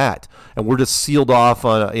than that, and we're just sealed off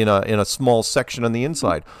in a small section on the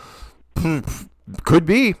inside? Could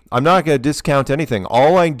be. I'm not going to discount anything.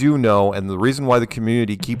 All I do know, and the reason why the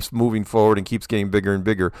community keeps moving forward and keeps getting bigger and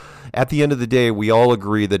bigger, at the end of the day, we all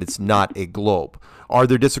agree that it's not a globe. Are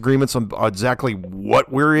there disagreements on exactly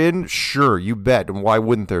what we're in? Sure, you bet. And why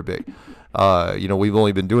wouldn't there be? We've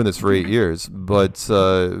only been doing this for 8 years, but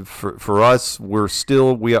for us,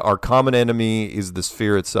 our common enemy is the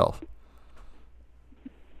sphere itself.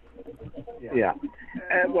 Yeah.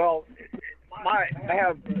 Well, I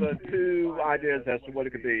have two ideas as to what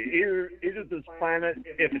it could be. Either this planet,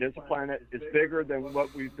 if it is a planet, is bigger than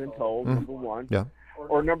what we've been told, number one. Yeah.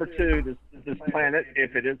 Or number two, this planet,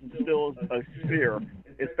 if it isn't still a sphere,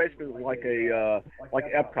 it's basically like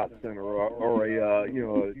Epcot Center or a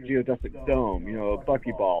geodesic dome, a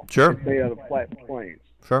buckyball. Sure. It's made out of flat planes.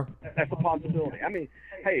 Sure. That's a possibility. I mean,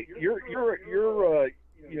 hey, your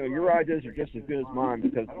ideas are just as good as mine,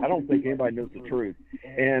 because I don't think anybody knows the truth.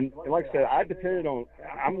 And like I said, I'm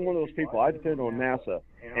one of those people. I depend on NASA,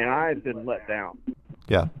 and I've been let down.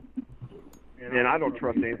 Yeah. And I don't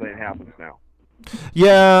trust anything that happens now.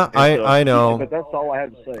 Yeah, I know. But that's all I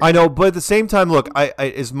have to say. I know, but at the same time, look, I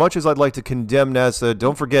as much as I'd like to condemn NASA,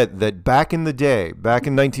 don't forget that back in the day, back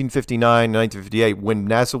in 1959, 1958, when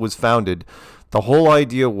NASA was founded, the whole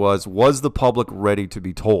idea was the public ready to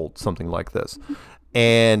be told something like this?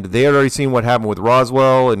 And they had already seen what happened with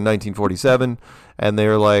Roswell in 1947, and they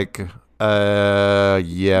were like,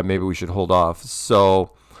 yeah, maybe we should hold off.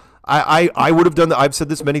 So I would have done that. I've said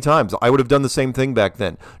this many times. I would have done the same thing back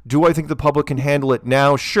then. Do I think the public can handle it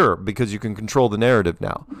now? Sure, because you can control the narrative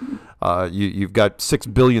now. You've got 6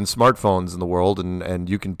 billion smartphones in the world, and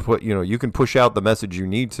you can push out the message you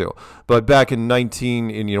need to. But back in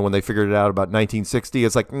when they figured it out about 1960,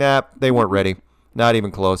 it's like, nah, they weren't ready. Not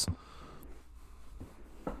even close.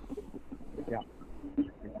 Yeah,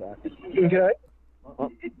 exactly. Okay.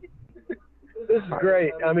 This is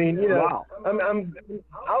great. I mean, Wow.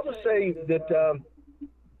 I'll just say that,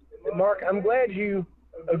 Mark, I'm glad you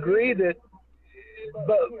agree that,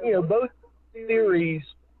 both theories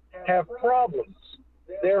have problems.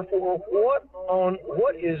 Therefore,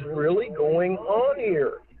 what is really going on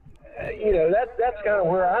here? That's kind of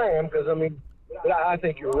where I am, because I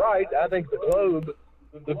think you're right. I think the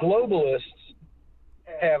globalists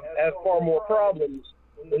have far more problems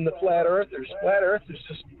than the flat earthers. Flat earthers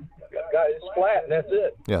just it's flat and that's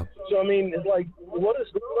it. Yeah. So it's like, what is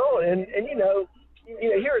going on? And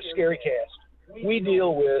here at Scarycast, we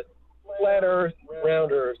deal with flat Earth,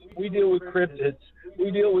 round Earth. We deal with cryptids.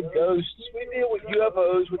 We deal with ghosts. We deal with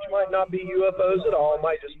UFOs, which might not be UFOs at all. It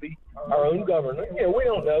might just be our own government. We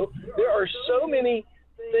don't know. There are so many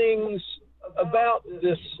things about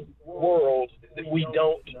this world that we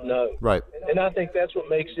don't know. Right. And I think that's what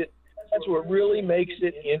really makes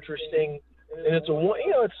it interesting. And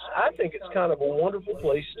I think it's kind of a wonderful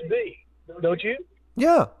place to be, don't you?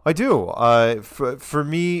 Yeah, I do. For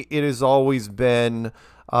me, it has always been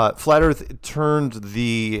Flat Earth turned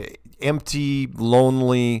the empty,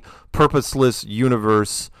 lonely, purposeless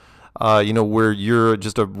universe, where you're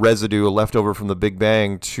just a residue, a leftover from the Big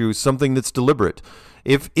Bang, to something that's deliberate.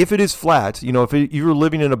 If it is flat, if you're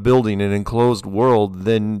living in a building, an enclosed world,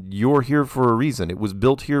 then you're here for a reason. It was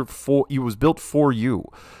built for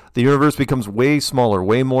you. The universe becomes way smaller,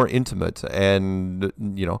 way more intimate, and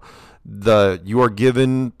you are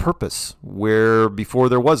given purpose where before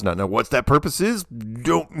there was none. Now, what that purpose is,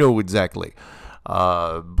 don't know exactly,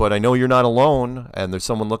 but I know you're not alone, and there's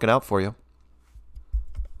someone looking out for you.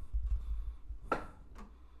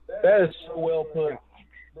 That is so well put.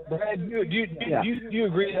 Brad, do you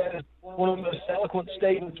agree that is one of the most eloquent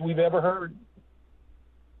statements we've ever heard?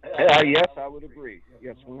 Yes, I would agree.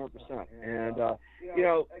 Yes, 100%. And,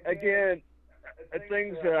 again,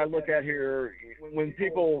 things that I look at here, when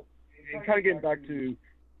people, kind of getting back to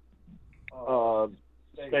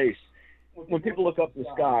space, when people look up in the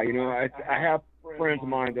sky, I have friends of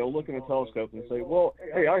mine, they'll look in a telescope and say, well,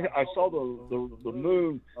 hey, I saw the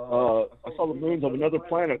moon, I saw the moons of another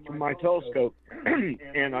planet through my telescope,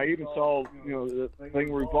 and I even saw, the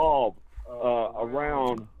thing revolve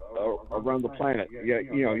around the planet.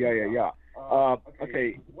 Yeah.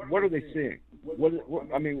 Okay, what are they seeing? What,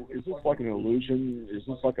 is this like an illusion? Is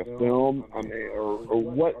this like a film? Or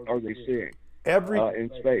what are they seeing? In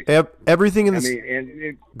space. Everything in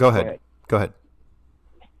the. Go ahead.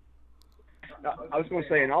 I was going to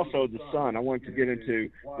say, and also the sun. I wanted to get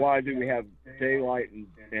into why do we have daylight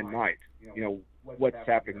and night? What's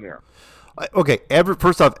happening there? Okay,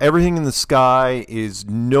 first off, everything in the sky is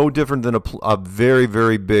no different than a very,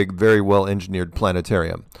 very big, very well-engineered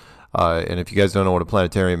planetarium. And if you guys don't know what a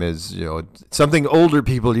planetarium is, it's something older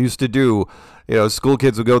people used to do. School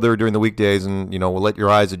kids would go there during the weekdays and, let your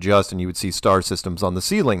eyes adjust and you would see star systems on the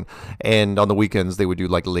ceiling. And on the weekends, they would do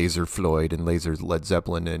like Laser Floyd and Laser Led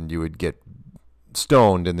Zeppelin, and you would get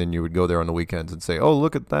stoned, and then you would go there on the weekends and say, oh,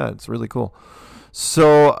 look at that. It's really cool.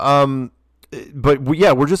 So, but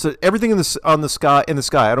yeah, we're just everything in the sky.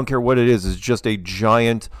 I don't care what it is just a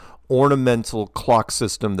giant ornamental clock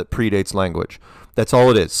system that predates language. That's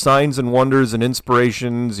all it is. Signs and wonders and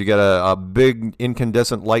inspirations. You got a big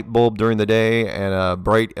incandescent light bulb during the day and a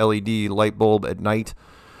bright LED light bulb at night,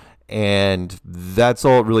 and that's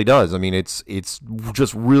all it really does. It's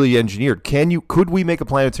just really engineered. Could we make a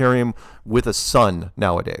planetarium with a sun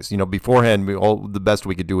nowadays? Beforehand, the best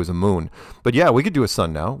we could do is a moon. But yeah, we could do a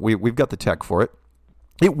sun now. We've got the tech for it.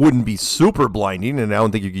 It wouldn't be super blinding, and I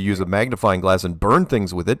don't think you could use a magnifying glass and burn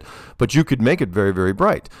things with it, but you could make it very, very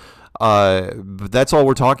bright. But that's all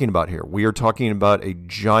we're talking about here. We are talking about a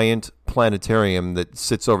giant planetarium that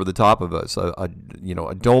sits over the top of us. A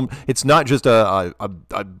dome. It's not just a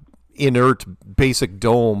inert basic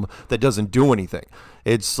dome that doesn't do anything.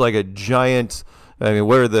 It's like a giant I mean,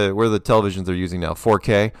 where are the televisions they're using now?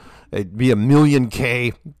 4K. It'd be a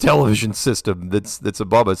 1,000,000K television system that's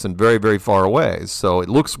above us and very, very far away. So it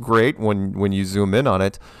looks great when you zoom in on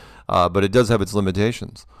it, but it does have its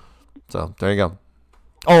limitations. So there you go.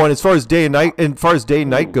 Oh, and as far as day and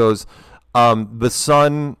night goes, the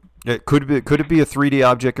sun. Could it be a 3D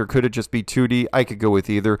object or could it just be 2D? I could go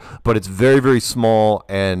with either, but it's very, very small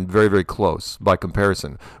and very, very close by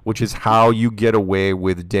comparison, which is how you get away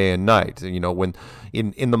with day and night. You know, when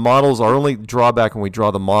in the models, our only drawback when we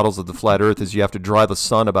draw the models of the flat Earth is you have to draw the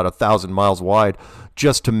sun about 1,000 miles wide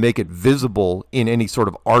just to make it visible in any sort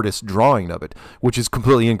of artist drawing of it, which is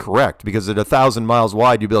completely incorrect because at 1,000 miles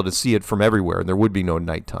wide, you'd be able to see it from everywhere and there would be no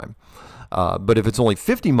nighttime. But if it's only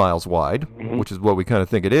 50 miles wide, which is what we kind of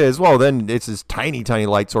think it is, well, then it's this tiny, tiny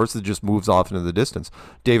light source that just moves off into the distance.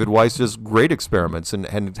 David Weiss does great experiments and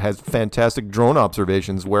has fantastic drone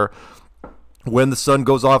observations where when the sun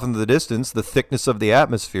goes off into the distance, the thickness of the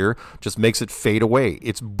atmosphere just makes it fade away.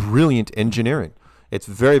 It's brilliant engineering. It's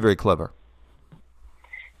very, very clever.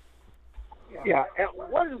 Yeah, and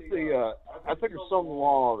what is the? I think there's some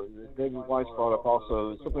law that David Weiss brought up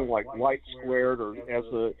also, something like light squared, or as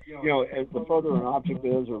the as the further an object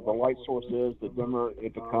is or the light source is, the dimmer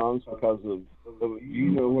it becomes because of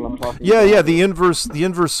you know what I'm talking about. Yeah, the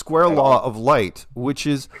inverse square law of light, which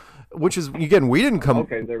is again we didn't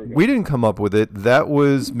come up with it. That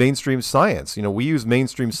was mainstream science. You know, we use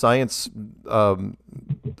mainstream science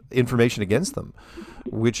information against them.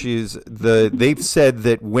 Which is they've said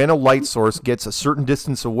that when a light source gets a certain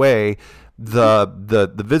distance away,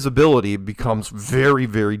 the visibility becomes very,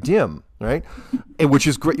 very dim, right? And which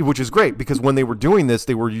is great because when they were doing this,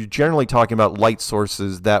 they were generally talking about light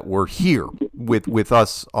sources that were here with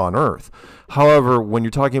us on Earth. However, when you're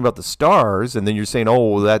talking about the stars, and then you're saying,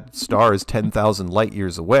 oh, that star is 10,000 light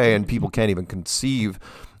years away, and people can't even conceive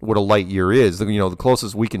what a light year is. You know, the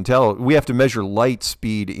closest we can tell, we have to measure light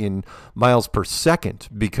speed in miles per second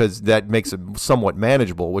because that makes it somewhat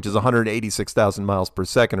manageable, which is 186,000 miles per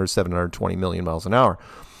second or 720 million miles an hour.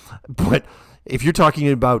 But if you're talking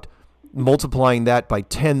about multiplying that by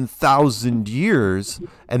 10,000 years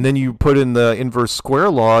and then you put in the inverse square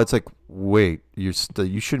law, it's like, wait, you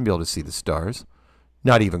shouldn't be able to see the stars.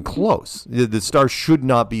 Not even close. The stars should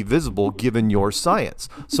not be visible given your science.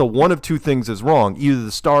 So one of two things is wrong. Either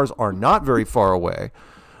the stars are not very far away,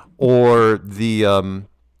 or and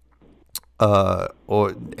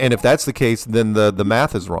if that's the case, then the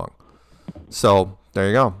math is wrong. So there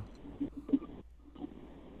you go.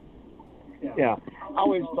 Yeah, I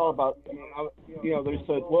always thought about, they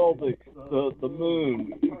said, well, the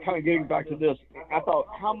moon, kind of getting back to this, I thought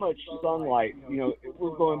how much sunlight,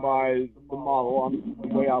 we're going by the model on the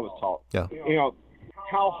way I was taught. Yeah.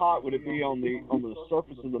 How hot would it be on the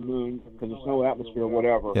surface of the moon because there's no atmosphere or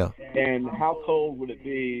whatever? Yeah. And how cold would it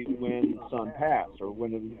be when the sun passed or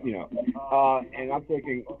when and I'm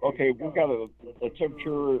thinking, okay, we've got a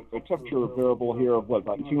temperature variable here of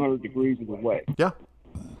about 200 degrees either way. Yeah.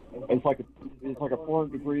 It's like a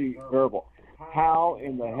 400-degree variable. How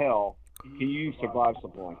in the hell can you survive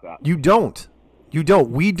something like that? You don't.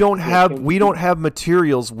 We don't have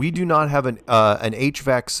materials. We do not have an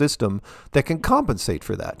HVAC system that can compensate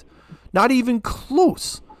for that. Not even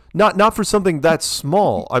close. Not for something that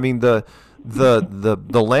small. I mean, the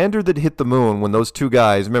lander that hit the moon when those two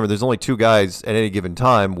guys, remember there's only two guys at any given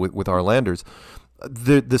time with our landers.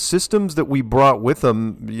 The systems that we brought with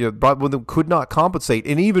them, could not compensate.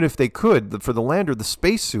 And even if they could, for the lander, the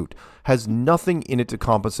spacesuit has nothing in it to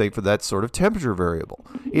compensate for that sort of temperature variable.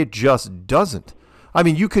 It just doesn't. I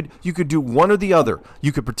mean, you could do one or the other.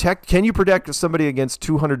 Can you protect somebody against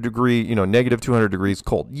 200 degree, negative 200 degrees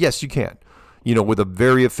cold? Yes, you can, with a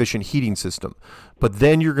very efficient heating system. But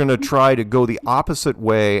then you're going to try to go the opposite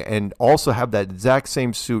way and also have that exact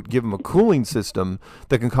same suit, give them a cooling system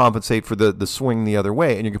that can compensate for the swing the other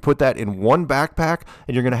way. And you can put that in one backpack,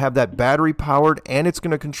 and you're going to have that battery powered, and it's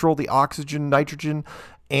going to control the oxygen, nitrogen,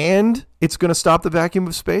 and it's going to stop the vacuum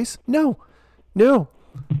of space? No.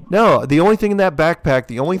 The only thing in that backpack,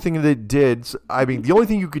 the only thing that it did, the only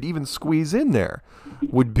thing you could even squeeze in there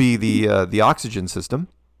would be the oxygen system.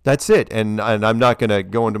 That's it. And I'm not going to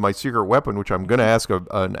go into my secret weapon, which I'm going to ask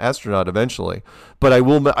an astronaut eventually. But I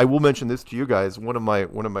will mention this to you guys. One of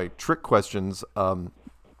my trick questions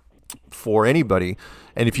for anybody,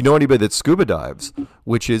 and if you know anybody that scuba dives,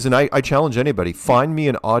 which is, and I challenge anybody, find me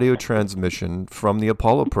an audio transmission from the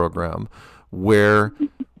Apollo program where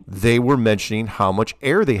they were mentioning how much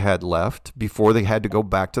air they had left before they had to go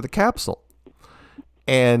back to the capsule.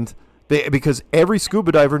 And Because every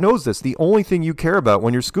scuba diver knows this. The only thing you care about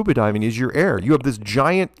when you're scuba diving is your air. You have this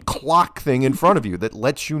giant clock thing in front of you that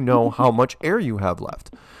lets you know how much air you have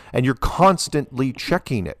left. And you're constantly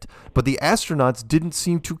checking it. But the astronauts didn't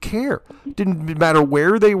seem to care. Didn't matter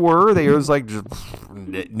where they were. They was like,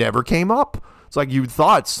 it never came up. It's like you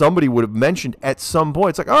thought somebody would have mentioned at some point.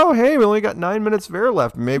 It's like, oh, hey, we only got 9 minutes of air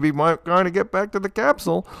left. Maybe might kind of get back to the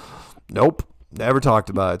capsule. Nope. Never talked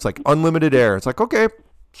about it. It's like unlimited air. It's like, okay,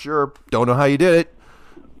 sure. Don't know how you did it.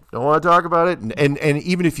 Don't want to talk about it. And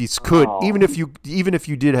even if you could, even if you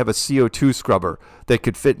did have a CO2 scrubber that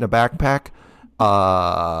could fit in a backpack,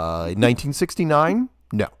 1969,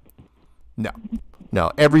 no.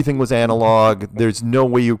 Everything was analog. There's no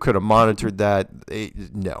way you could have monitored that.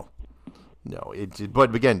 No.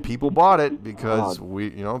 But again, people bought it because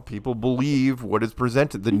people believe what is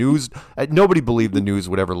presented. The news, nobody believed the news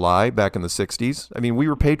would ever lie back in the 60s. I mean, we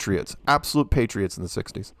were patriots, absolute patriots in the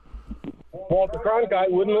 60s. Walter Cronkite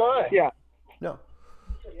wouldn't lie. Yeah. No.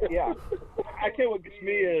 Yeah. I tell you what gets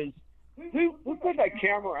me is who put that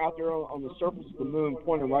camera out there on the surface of the moon,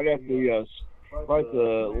 pointing right at the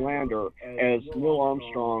lander as Neil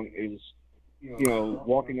Armstrong is,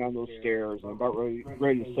 walking down those stairs and about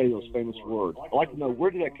ready to say those famous words. I'd like to know,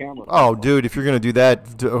 where did that camera come Oh, from? dude, if you're gonna do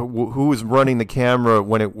that, who was running the camera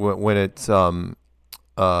when it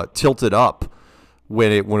tilted up?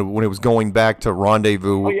 When it was going back to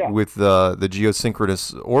rendezvous with the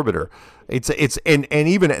geosynchronous orbiter, and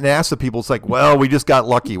even NASA people, it's like, well, we just got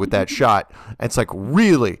lucky with that shot. And it's like,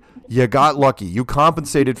 really, you got lucky. You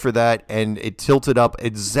compensated for that, and it tilted up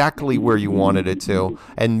exactly where you wanted it to,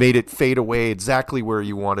 and made it fade away exactly where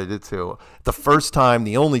you wanted it to. The first time,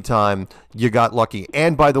 the only time, you got lucky.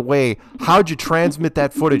 And by the way, how'd you transmit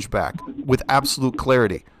that footage back with absolute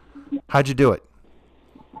clarity? How'd you do it?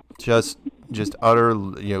 Just utter,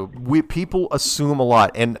 people assume a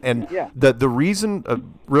lot, and the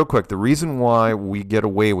reason, real quick, the reason why we get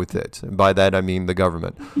away with it, and by that I mean the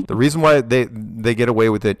government, the reason why they get away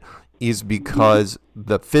with it is because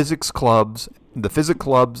the physics clubs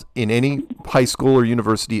in any high school or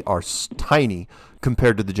university are tiny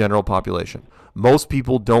compared to the general population. Most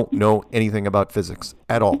people don't know anything about physics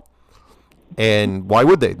at all. And why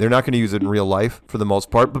would they? They're not going to use it in real life for the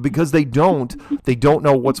most part, but because they don't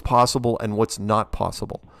know what's possible and what's not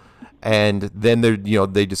possible. And then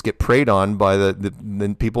they just get preyed on by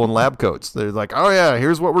the people in lab coats. They're like, oh yeah,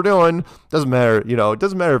 here's what we're doing. Doesn't matter, it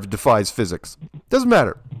doesn't matter if it defies physics. Doesn't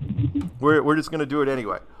matter. We're just going to do it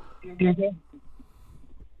anyway.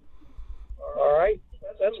 All right,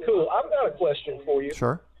 that's cool. I've got a question for you.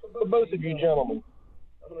 Sure. For both of you gentlemen.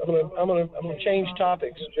 I'm gonna change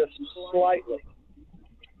topics just slightly.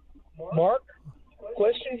 Mark,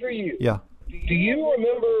 question for you. Yeah. Do you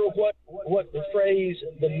remember what the phrase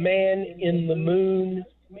 "the man in the moon"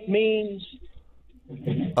 means?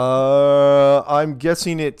 I'm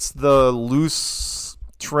guessing it's the loose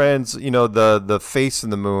the face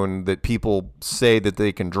in the moon that people say that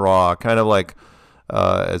they can draw, kind of like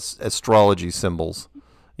as astrology symbols.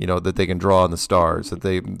 That they can draw on the stars. That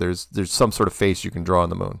there's some sort of face you can draw on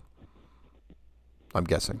the moon. I'm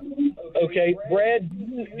guessing. Okay, Brad,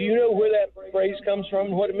 do you know where that phrase comes from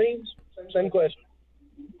and what it means? Same question.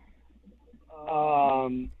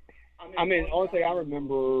 The only thing I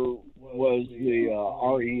remember was the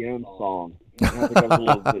REM song. I think that was a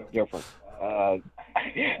little bit different.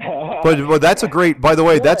 But that's a great. By the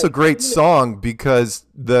way, that's a great song because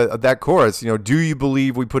that chorus. Do you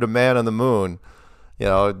believe we put a man on the moon?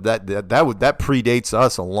 That predates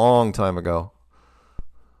us a long time ago.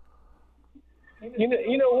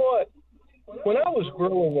 You know what? When I was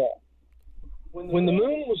growing up, when the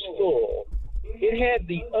moon was full, it had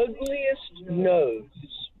the ugliest nose.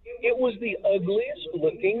 It was the ugliest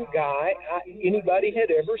looking guy anybody had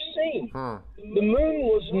ever seen. The moon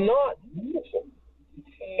was not beautiful.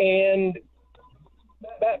 And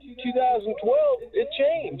about 2012, it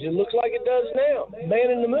changed. It looks like it does now. Man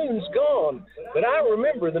in the Moon's gone, but I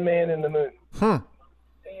remember the Man in the Moon.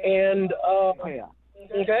 And okay,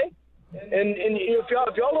 and if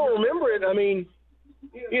y'all don't remember it, I mean,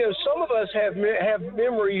 some of us have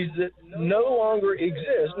memories that no longer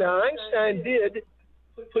exist. Now, Einstein did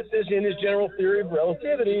put this in his general theory of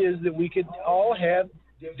relativity, is that we could all have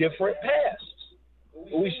different pasts.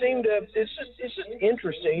 We seem to, it's just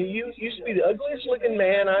interesting. He used to be the ugliest looking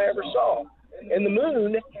man I ever saw. And the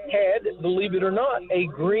moon had, believe it or not, a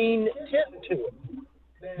green tint to it.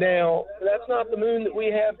 Now, that's not the moon that we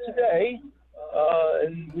have today.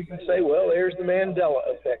 And we can say, well, there's the Mandela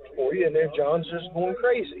effect for you, and there John's just going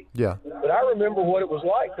crazy. Yeah. But I remember what it was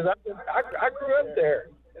like, because I grew up there.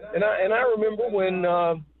 And I remember when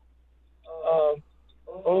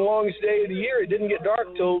on the longest day of the year, it didn't get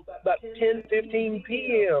dark till about 10:15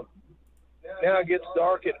 p.m. Now it gets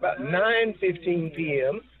dark at about 9:15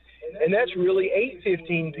 p.m., and that's really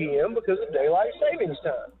 8:15 p.m. because of daylight savings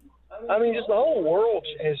time. I mean, just the whole world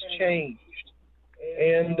has changed.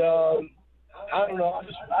 And I don't know, I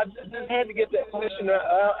just had to get that question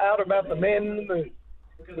out about the man in the moon,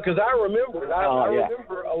 because I remember it. I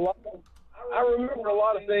remember a lot. I remember a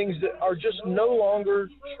lot of things that are just no longer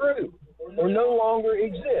true or no longer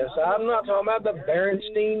exist. I'm not talking about the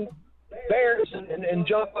Berenstein Bears and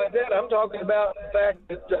junk like that. I'm talking about the fact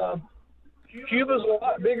that Cuba's a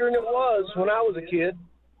lot bigger than it was when I was a kid.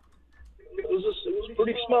 It was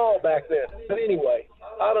pretty small back then. But anyway,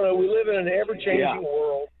 I don't know. We live in an ever-changing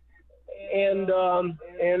world, and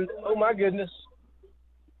oh my goodness,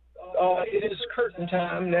 it is curtain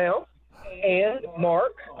time now. And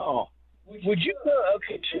Mark, would you?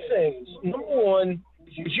 Okay, two things. Number one,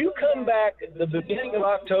 would you come back at the beginning of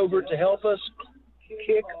October to help us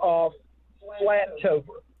kick off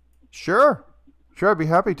Flattober? Sure, I'd be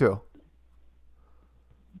happy to.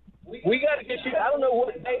 We got to get you. I don't know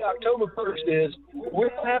what day October 1st is. We're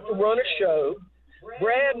going to have to run a show.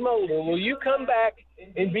 Brad Mulder, will you come back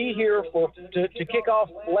and be here to kick off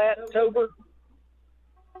Flattober?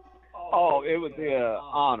 Oh, it would be an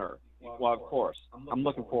honor. Well, of course. I'm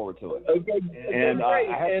looking forward to it. Okay. And I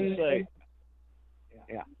have to say,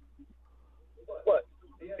 yeah. What?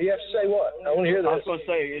 You have to say what? I want to hear this. I was going to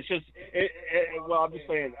say, it's just, well, I'm just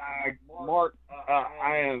saying, Mark,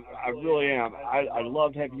 I really am. I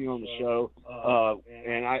love having you on the show.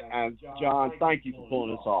 And John, thank you for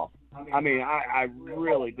pulling this off. I mean, I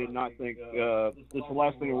really did not think this is the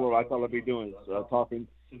last thing in the world I thought I'd be doing is talking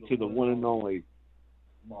to the one and only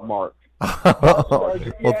Mark.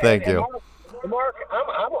 Well, thank you. Mark, I'm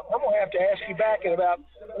gonna have to ask you back in about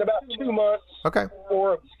 2 months. Okay.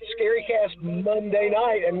 For Scarycast Monday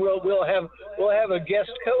night, and we'll have a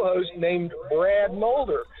guest co-host named Brad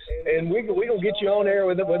Mulder, and we gonna get you on there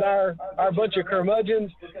with our bunch of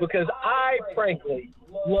curmudgeons, because I frankly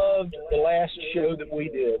loved the last show that we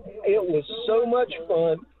did. It was so much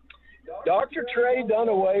fun. Dr. Trey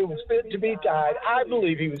Dunaway was fit to be tied. I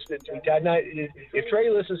believe he was fit to be tied. Now, if Trey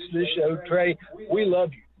listens to this show, Trey, we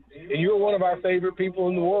love you, and you're one of our favorite people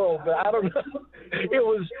in the world. But I don't know, it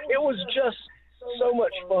was just so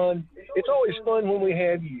much fun. It's always fun when we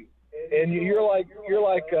have you, and you're like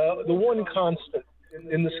the one constant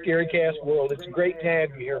in the Scarycast world. It's great to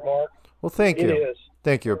have you here, Mark. Well, thank you. It is.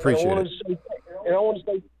 Thank you. Appreciate it. And I want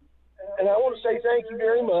to say thank you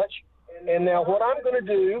very much. And now what I'm going to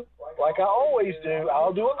do, like I always do,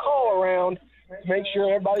 I'll do a call around to make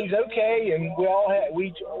sure everybody's okay, and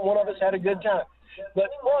one of us had a good time.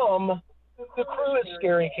 But from the crew at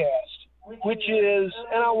Scarycast, which is,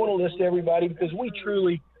 and I want to list everybody because we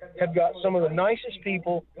truly have got some of the nicest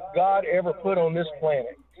people God ever put on this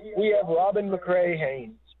planet. We have Robin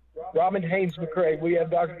Haynes McCrae. We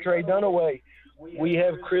have Dr. Trey Dunaway. We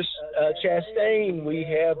have Chris Chastain. We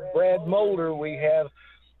have Brad Mulder. We have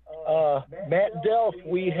Matt Delf.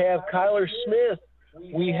 We have Kyler Smith.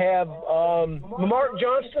 We have Mark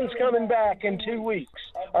Johnston's coming back in 2 weeks.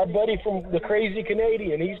 Our buddy from the Crazy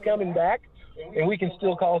Canadian, he's coming back, and we can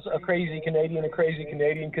still call a Crazy Canadian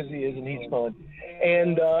because he is, and he's fun.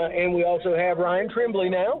 And we also have Ryan Tremblay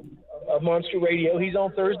now of Monster Radio. He's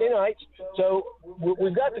on Thursday nights. So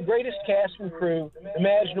we've got the greatest cast and crew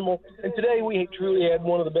imaginable, and today we truly had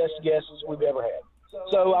one of the best guests we've ever had.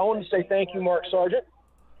 So I want to say thank you, Mark Sargent.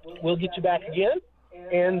 We'll get you back again.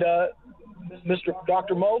 And Mr.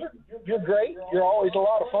 Dr. Mulder, you're great. You're always a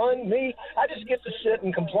lot of fun. I just get to sit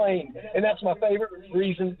and complain, and that's my favorite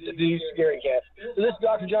reason to do Scarycast. So this is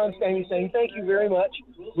Dr. John Stanley saying thank you very much.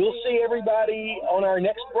 We'll see everybody on our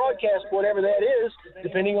next broadcast, whatever that is,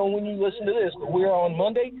 depending on when you listen to this. But we're on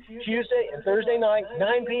Monday, Tuesday, and Thursday night,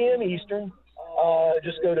 9 p.m. Eastern.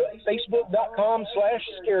 Just go to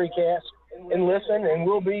facebook.com/Scarycast and listen, and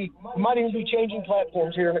we might even be changing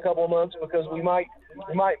platforms here in a couple of months, because we might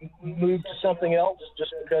move to something else,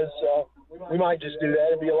 just because we might just do that.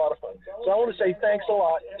 It'd be a lot of fun. So I want to say thanks a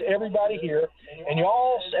lot to everybody here, and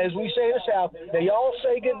y'all, as we say in the South, now y'all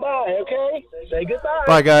say goodbye, okay? Say goodbye.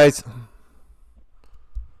 Bye, guys.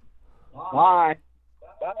 Bye.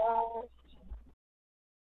 Bye.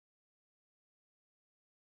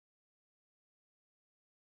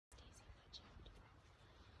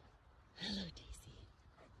 Hello, Daisy.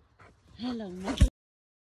 Hello, Maggie.